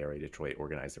so ARA Detroit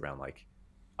organized around like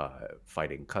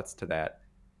fighting cuts to that,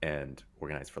 and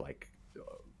organized for like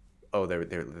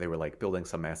they were like building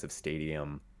some massive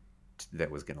stadium that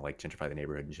was going to like gentrify the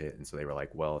neighborhood and shit. And so they were like,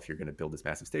 well, if you're going to build this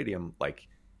massive stadium, like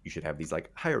you should have these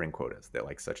like hiring quotas that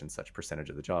like such and such percentage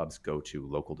of the jobs go to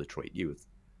local Detroit youth.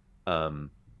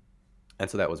 Um, and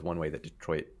so that was one way that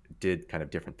Detroit did kind of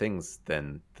different things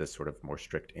than the sort of more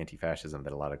strict anti-fascism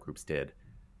that a lot of groups did.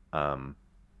 Um,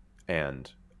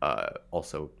 and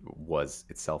also was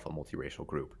itself a multiracial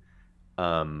group.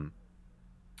 Um,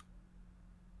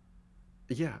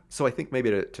 Yeah, so I think maybe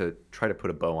to try to put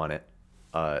a bow on it,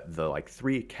 the like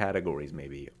three categories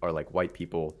maybe are like white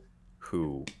people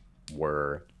who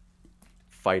were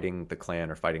fighting the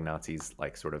Klan or fighting Nazis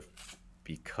like sort of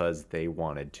because they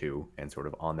wanted to and sort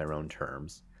of on their own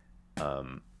terms.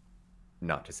 Um,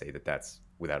 Not to say that that's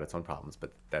without its own problems,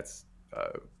 but that's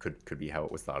could be how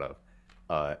it was thought of.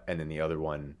 And then the other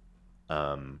one,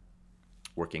 um,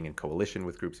 working in coalition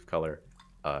with groups of color,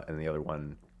 and the other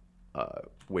one,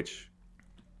 which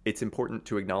it's important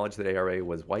to acknowledge that ARA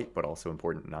was white, but also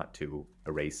important not to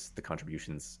erase the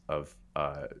contributions of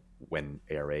when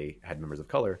ARA had members of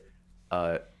color.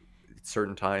 Uh,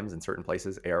 Certain times and certain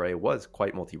places, ARA was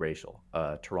quite multiracial.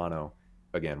 Toronto,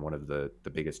 again, one of the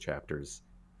biggest chapters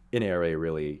in ARA,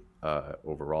 really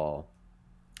overall,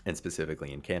 and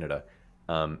specifically in Canada.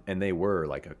 And they were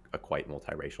like a quite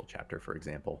multiracial chapter, for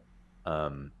example.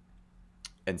 Um,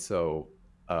 and so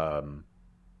um,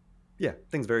 yeah,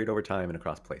 things varied over time and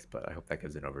across place, but I hope that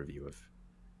gives an overview of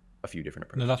a few different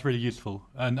No, approaches. that's really useful.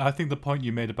 And I think the point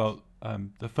you made about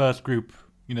the first group,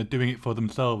 doing it for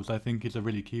themselves, I think is a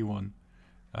really key one.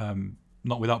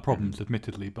 Not without Hmm. problems,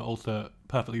 admittedly, but also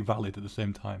perfectly valid at the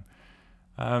same time.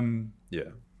 Um,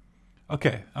 Yeah.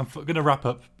 okay, I'm going to wrap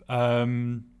up.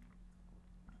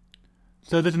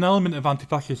 So there's an element of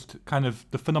anti-fascist kind of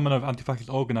the phenomenon of anti-fascist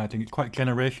organising. It's quite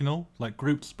generational. Like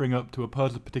groups spring up to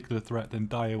oppose a particular threat, then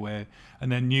die away,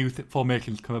 and then new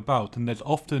formations come about. And there's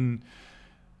often,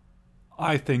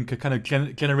 I think, a kind of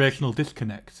generational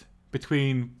disconnect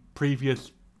between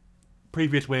previous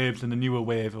waves and the newer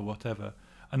wave or whatever.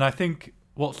 And I think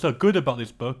what's so good about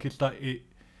this book is that it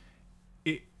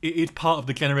is part of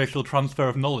the generational transfer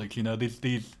of knowledge. You know,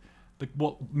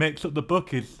 what makes up the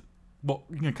book is what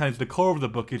kind of the core of the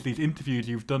book is these interviews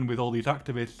you've done with all these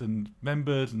activists and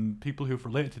members and people who've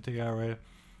related to TRA,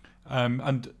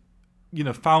 and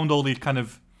found all these kind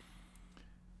of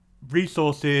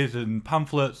resources and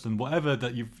pamphlets and whatever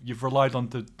that you've relied on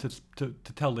to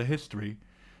tell the history.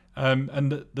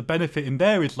 And the benefit in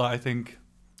there is like I think,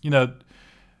 you know,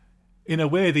 in a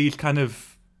way these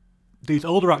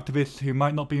older activists who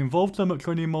might not be involved so much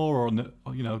anymore,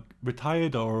 or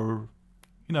retired, or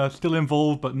still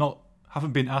involved but not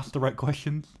haven't been asked the right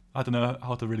questions. I don't know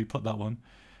how to really put that one.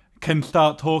 Can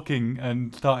start talking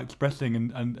and start expressing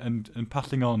and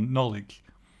passing on knowledge.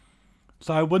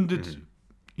 So I wondered,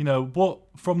 Hmm. what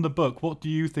from the book, what do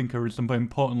you think are some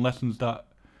important lessons that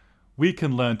we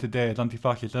can learn today as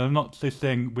anti-fascists? And I'm not just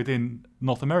saying within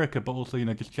North America, but also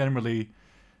just generally,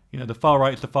 the far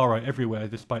right is the far right everywhere,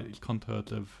 despite its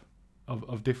contours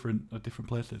of different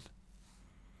places.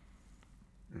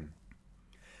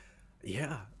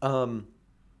 Yeah.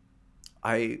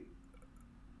 I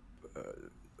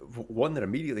One that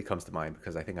immediately comes to mind,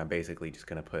 because I think I'm basically just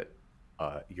gonna put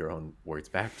your own words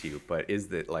back to you, but is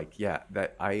that like, yeah,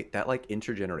 that like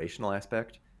intergenerational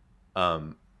aspect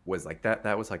um, was like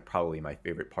that was like probably my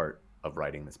favorite part of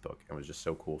writing this book, and was just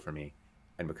so cool for me.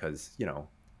 And because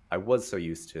I was so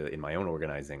used to in my own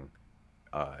organizing,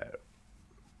 uh,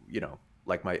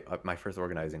 like my first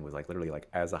organizing was like literally like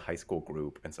as a high school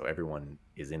group, and so everyone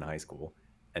is in high school,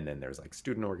 and then there's like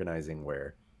student organizing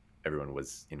where everyone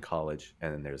was in college,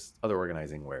 and then there's other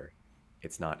organizing where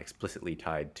it's not explicitly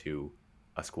tied to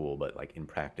a school, but like in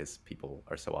practice people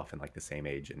are so often like the same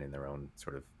age and in their own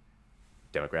sort of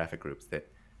demographic groups that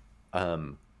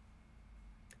um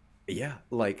yeah,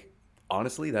 like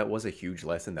honestly that was a huge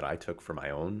lesson that I took for my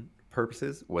own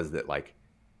purposes, was that like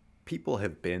people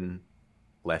have been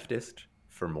leftist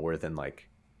for more than like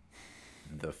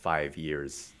the 5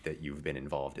 years that you've been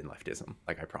involved in leftism.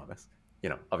 Like, I promise.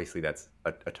 Obviously that's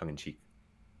a tongue-in-cheek,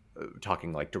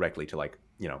 talking like directly to like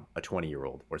a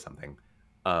 20-year-old or something.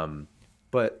 um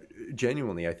but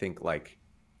genuinely I think like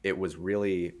it was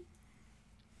really,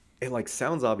 it like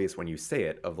sounds obvious when you say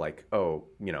it, of like, oh,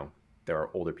 there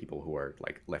are older people who are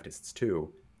like leftists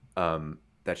too.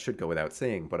 That should go without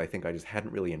saying, but I think I just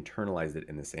hadn't really internalized it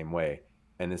in the same way.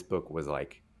 And this book was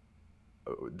like,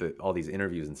 all these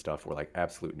interviews and stuff were like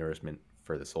absolute nourishment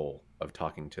for the soul, of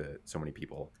talking to so many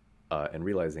people, and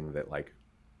realizing that like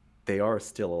they are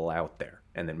still out there,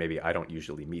 and that maybe I don't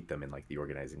usually meet them in like the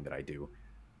organizing that I do,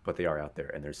 but they are out there,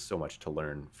 and there's so much to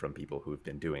learn from people who've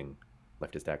been doing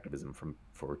leftist activism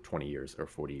for 20 years or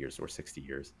 40 years or 60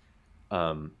 years.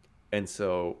 um, and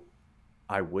so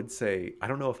I would say, I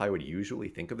don't know if I would usually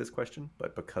think of this question,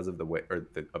 but because of the way,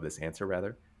 of this answer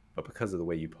rather, but because of the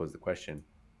way you pose the question,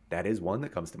 that is one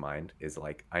that comes to mind. Is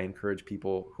like, I encourage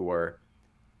people who are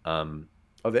um,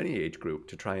 of any age group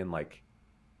to try and like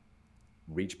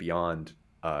reach beyond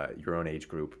your own age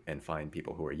group and find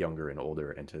people who are younger and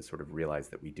older, and to sort of realize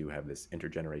that we do have this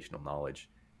intergenerational knowledge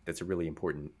that's a really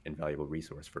important and valuable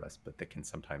resource for us, but that can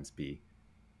sometimes be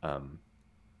um,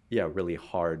 yeah, really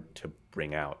hard to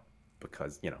bring out,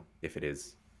 because if it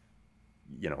is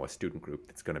a student group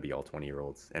that's going to be all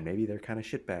 20-year-olds, and maybe they're kind of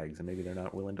shitbags, and maybe they're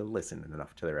not willing to listen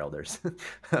enough to their elders.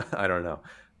 I don't know.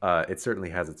 It certainly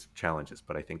has its challenges,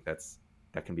 but I think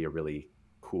that can be a really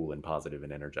cool and positive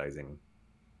and energizing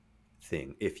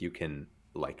thing, if you can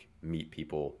like meet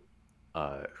people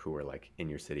who are like in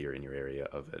your city or in your area,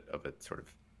 of a sort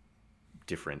of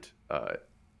different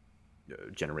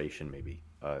generation maybe.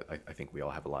 I think we all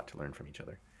have a lot to learn from each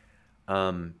other.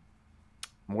 um,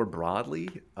 More broadly,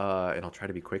 and I'll try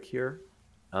to be quick here.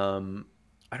 Um,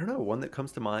 I don't know. One that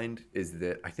comes to mind is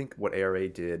that I think what ARA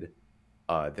did,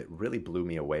 that really blew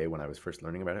me away when I was first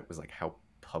learning about it, was like how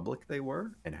public they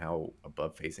were and how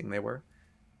above facing they were,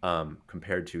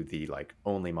 compared to the like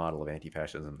only model of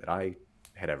anti-fascism that I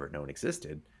had ever known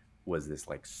existed, was this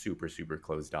like super super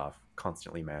closed off,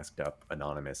 constantly masked up,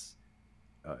 anonymous,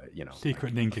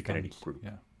 Secret like ninja affinity gangs. group.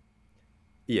 Yeah.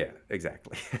 Yeah,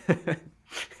 exactly.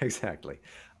 Exactly.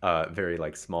 Very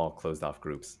like small, closed off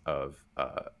groups of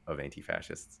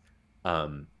anti-fascists.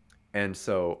 Um, and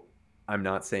so I'm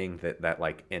not saying that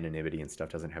like anonymity and stuff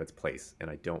doesn't have its place, and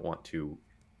I don't want to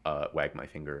wag my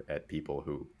finger at people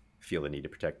who feel the need to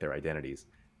protect their identities.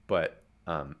 But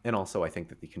and also I think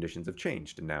that the conditions have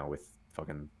changed, and now with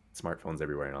fucking smartphones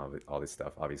everywhere and all this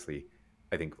stuff, obviously,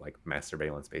 I think like mass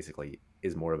surveillance basically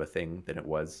is more of a thing than it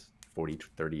was 40 to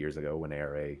 30 years ago when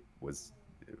ARA was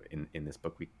in this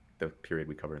book, the period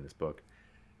we cover in this book.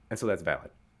 And so that's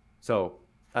valid. So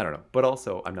I don't know. But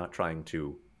also, I'm not trying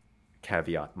to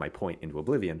caveat my point into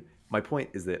oblivion. My point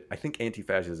is that I think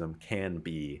anti-fascism can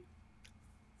be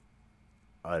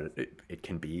it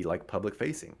can be like public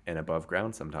facing and above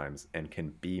ground sometimes, and can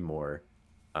be more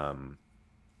um,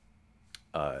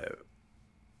 uh,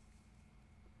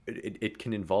 it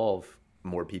can involve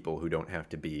more people who don't have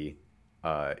to be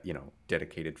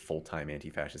dedicated full-time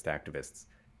anti-fascist activists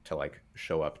to like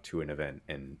show up to an event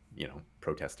and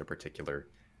protest a particular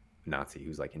Nazi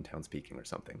who's like in town speaking or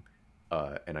something.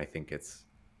 And I think it's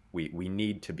we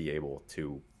need to be able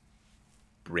to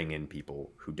bring in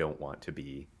people who don't want to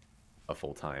be a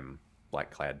full-time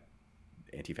black clad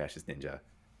anti-fascist ninja.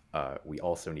 We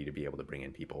also need to be able to bring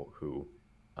in people who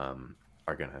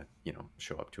are gonna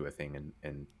show up to a thing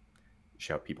and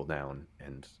shout people down.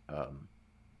 And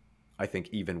I think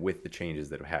even with the changes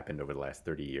that have happened over the last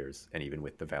 30 years, and even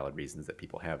with the valid reasons that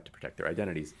people have to protect their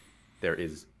identities, there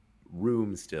is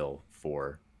room still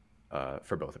for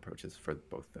both approaches, for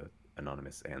both the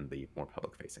anonymous and the more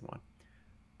public-facing one.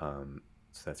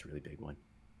 So that's a really big one.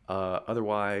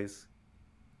 Otherwise,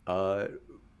 uh,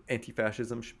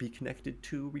 anti-fascism should be connected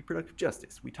to reproductive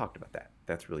justice. We talked about that.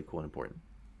 That's really cool and important.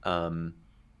 Um,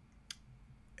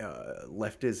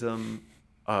 Leftism,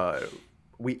 I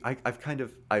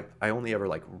only ever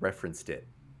like referenced it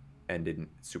and didn't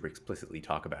super explicitly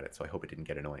talk about it, so I hope it didn't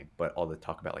get annoying. But all the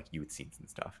talk about like youth scenes and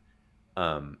stuff.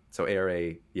 So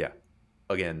ARA, yeah.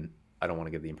 Again, I don't want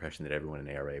to give the impression that everyone in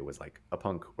ARA was like a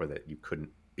punk, or that you couldn't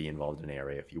be involved in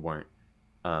ARA if you weren't.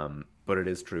 But it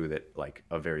is true that like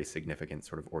a very significant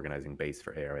sort of organizing base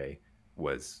for ARA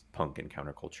was punk and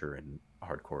counterculture and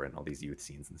hardcore and all these youth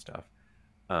scenes and stuff.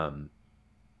 Um,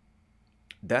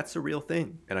 that's a real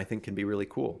thing, and I think can be really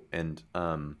cool. And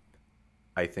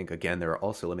I think again there are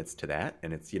also limits to that,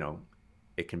 and it's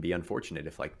it can be unfortunate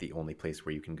if like the only place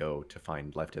where you can go to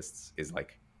find leftists is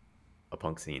like a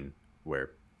punk scene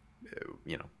where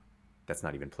you know that's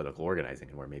not even political organizing,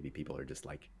 and where maybe people are just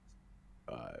like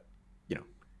uh, you know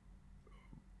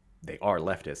they are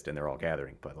leftist and they're all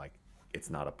gathering, but like it's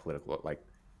not a political like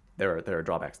there are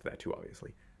drawbacks to that too,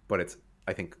 obviously. But it's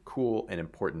I think cool and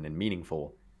important and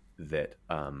meaningful that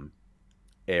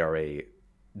ARA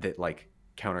that like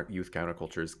youth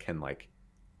countercultures can like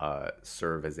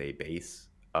serve as a base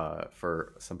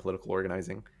for some political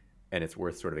organizing, and it's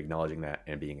worth sort of acknowledging that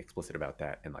and being explicit about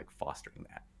that and like fostering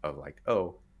that of like,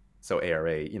 oh, so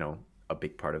ARA, a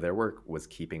big part of their work was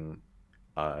keeping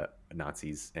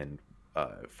Nazis and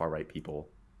far right people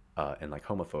and like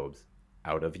homophobes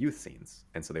out of youth scenes,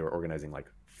 and so they were organizing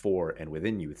like for and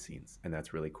within youth scenes, and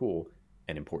that's really cool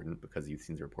and important because youth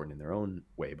scenes are important in their own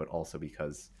way, but also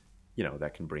because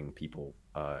that can bring people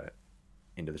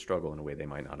into the struggle in a way they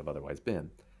might not have otherwise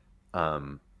been.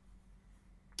 Um,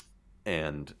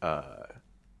 and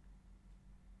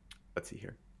let's see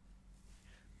here.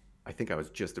 I think I was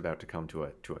just about to come to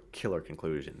a killer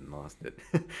conclusion and lost it,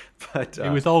 but It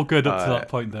was all good up to that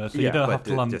point, though, so you yeah, don't but have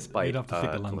to land. despite You don't have to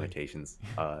stick the the landing. limitations,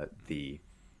 the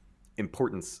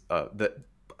importance that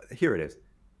here it is.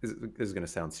 This is going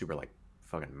to sound super like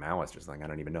fucking Maoist or something. I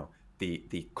don't even know.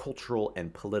 The cultural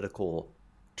and political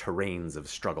terrains of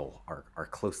struggle are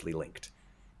closely linked.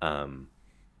 Um,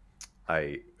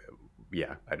 I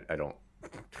I don't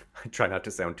I try not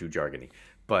to sound too jargony,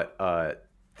 but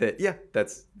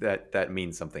that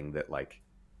means something that like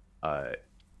uh,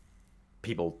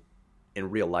 people in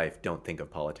real life don't think of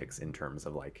politics in terms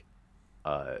of like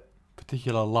uh,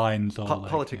 Particular lines or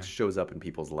politics shows up in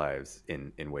people's lives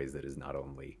in ways that is not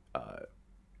only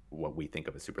what we think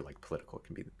of as super like political, it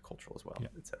can be cultural as well,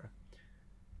 etc.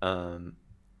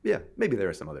 Yeah, maybe there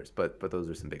are some others, but those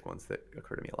are some big ones that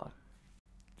occur to me a lot.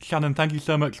 Shannon, thank you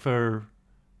so much for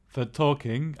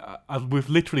talking. As we've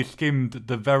literally skimmed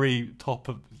the very top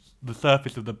of the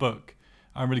surface of the book,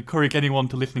 I really encourage anyone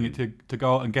to listening it to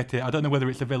go out and get it. I don't know whether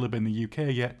it's available in the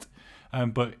UK yet,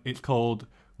 but it's called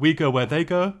We Go Where They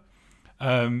Go,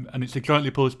 and it's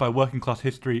jointly published by Working Class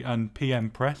History and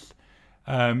PM Press.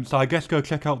 So I guess go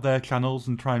check out their channels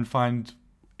and try and find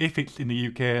if it's in the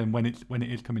UK and when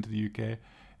it is coming to the UK.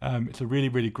 It's a really,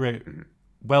 really great,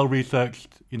 well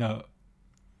researched,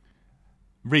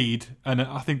 read, and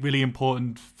I think really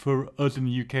important for us in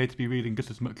the UK to be reading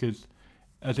just as much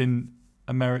as in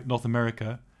North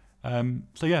America.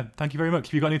 So yeah, thank you very much.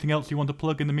 Have you got anything else you want to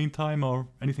plug in the meantime, or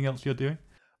anything else you're doing?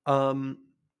 Um,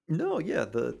 no, yeah,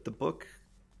 the book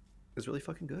is really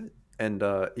fucking good. And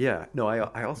yeah, no,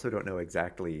 I also don't know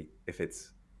exactly if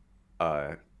it's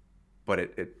uh but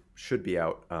it should be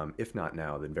out, if not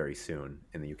now, then very soon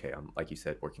in the UK. Like you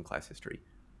said, working class history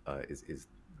is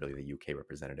really the UK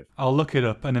representative. I'll look it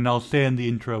up and then I'll say in the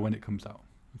intro when it comes out.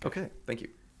 Okay. Okay, thank you.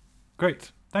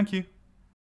 Great. Thank you.